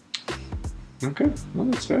 Okay, well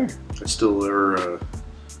that's fair. I still are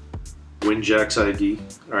Windjack's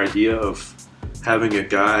idea of having a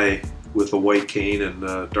guy with a white cane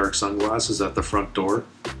and dark sunglasses at the front door.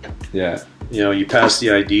 Yeah. You know, you pass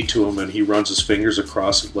the ID to him and he runs his fingers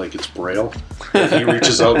across it like it's Braille. And he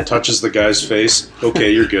reaches out and touches the guy's face.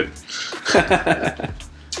 Okay, you're good. I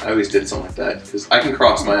always did something like that because I can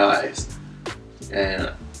cross my eyes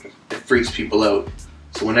and it freaks people out.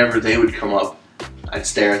 So whenever they would come up, I'd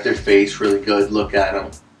stare at their face really good, look at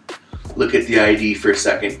them, look at the ID for a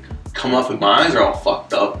second, come up and my eyes are all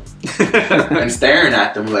fucked up and staring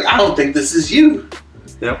at them like, I don't think this is you.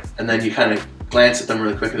 Yep. And then you kind of glance at them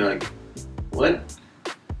really quick and they're like, what?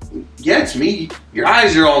 Yeah, it's me. Your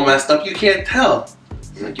eyes are all messed up. You can't tell.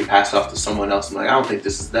 And like you pass it off to someone else. I'm like, I don't think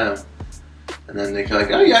this is them. And then they're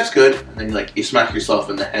like, oh yeah, it's good. And then like you smack yourself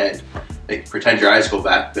in the head, like pretend your eyes go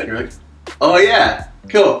back, then you're like, oh yeah,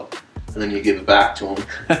 cool. And then you give it back to them.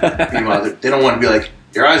 Meanwhile, they don't want to be like,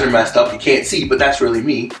 your eyes are messed up, you can't see, but that's really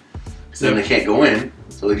me. Because then they can't go in.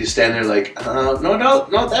 So they just stand there like,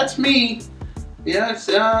 no, that's me. Yeah,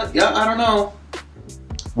 I don't know.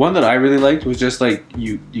 One that I really liked was just like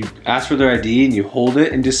you ask for their ID and you hold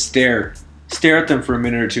it and just stare at them for a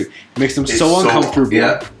minute or two. It makes them so uncomfortable.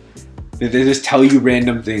 Yeah. They just tell you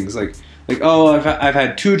random things like oh I've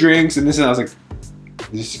had 2 drinks and this, and I was like,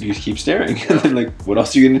 you just keep staring. And then like, what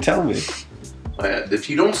else are you gonna tell me? If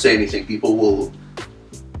you don't say anything, people will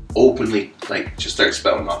openly like just start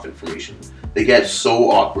spouting off information. They get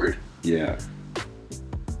so awkward. Yeah.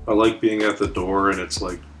 I like being at the door and it's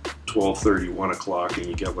like 12:30, 1 o'clock, and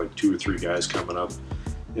you get like 2 or 3 guys coming up.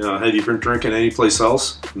 You know, have you been drinking anyplace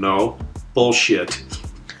else? No. Bullshit.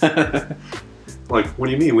 Like, what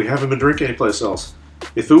do you mean? We haven't been drinking anyplace else.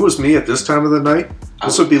 If it was me at this time of the night,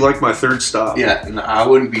 this would be like my 3rd stop. Yeah, and I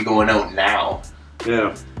wouldn't be going out now.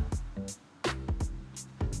 Yeah.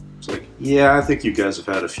 It's like, yeah, I think you guys have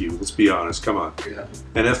had a few. Let's be honest. Come on. Yeah.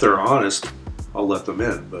 And if they're honest, I'll let them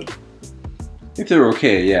in. But If they're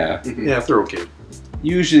okay, yeah. yeah, if they're okay.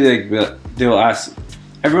 Usually like they'll ask.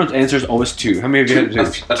 Everyone's answer is always 2. How many of you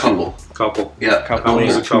had? A couple. Couple. Yeah. Couple. How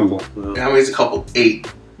many's a Two. couple? How many's a couple?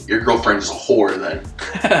 8. Your girlfriend's a whore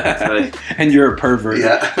then. And you're a pervert.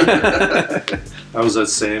 Yeah. I was at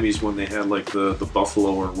Sammy's when they had like the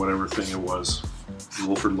Buffalo or whatever thing it was.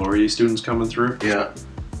 Wilfrid Laurier students coming through. Yeah.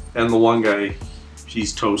 And the one guy,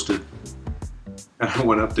 he's toasted. And I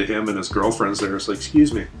went up to him and his girlfriend's there. It's like,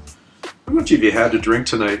 excuse me, how much have you had to drink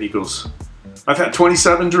tonight? And he goes, I've had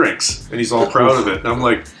 27 drinks. And he's all proud of it. And I'm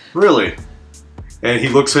like, really? And he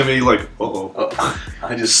looks at me like, uh-oh.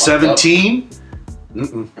 I just fucked up. 17?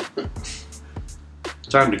 Mm-mm.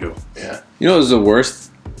 Time to go. Yeah. You know what was the worst?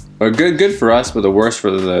 Or good for us, but the worst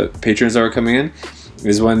for the patrons that were coming in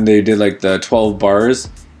is when they did like the 12 bars,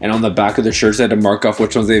 and on the back of the shirts they had to mark off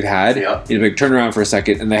which ones they've had. Yeah. You'd like turn around for a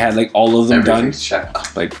second, and they had like all of them Everything's checked. done.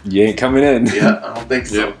 Like, you ain't coming in. Yeah, I don't think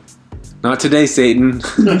so. Yep. Not today, Satan.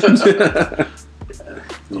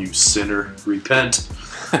 You sinner, repent.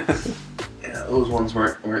 Yeah, those ones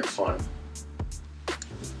weren't fun.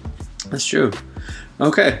 That's true.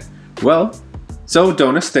 Okay. Well, so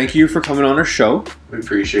Donis, thank you for coming on our show. We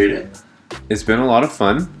appreciate it. It's been a lot of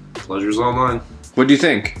fun. Pleasure's all mine. What do you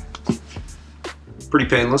think? Pretty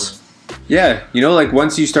painless. Yeah, you know, like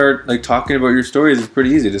once you start like talking about your stories, it's pretty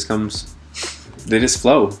easy. It just comes, they just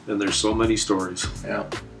flow, And there's so many stories. Yeah.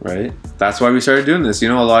 right? That's why we started doing this. You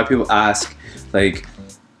know, a lot of people ask, like,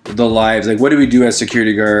 the lives, like, what do we do as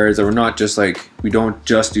security guards? And we're not just like, we don't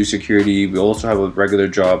just do security. We also have regular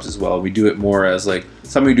jobs as well. We do it more as like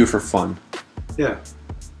something we do for fun. Yeah.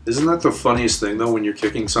 Isn't that the funniest thing though when you're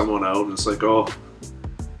kicking someone out and it's like, oh,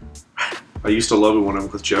 I used to love it when I'm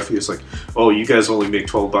with Jeffy. It's like, oh, you guys only make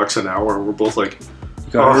 $12 an hour. And we're both like,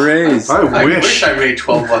 You got a raise. I wish. I wish I made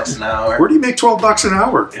 $12 an hour. Where do you make $12 an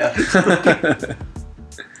hour? Yeah.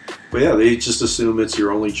 But yeah, they just assume it's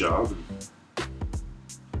your only job.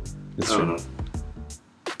 It's I don't true. know.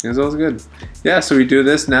 It's always good. Yeah, so we do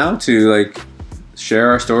this now to like share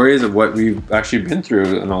our stories of what we've actually been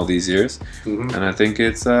through in all these years, Mhm. and I think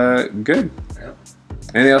it's good. Yeah.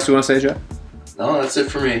 Anything else you want to say, Jeff? No, that's it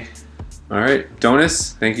for me. All right,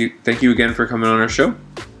 Donis, thank you again for coming on our show,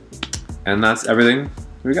 and that's everything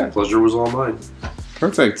we got. Pleasure was all mine.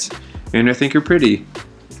 Perfect, and I think you're pretty.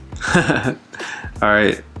 All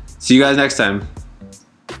right, see you guys next time.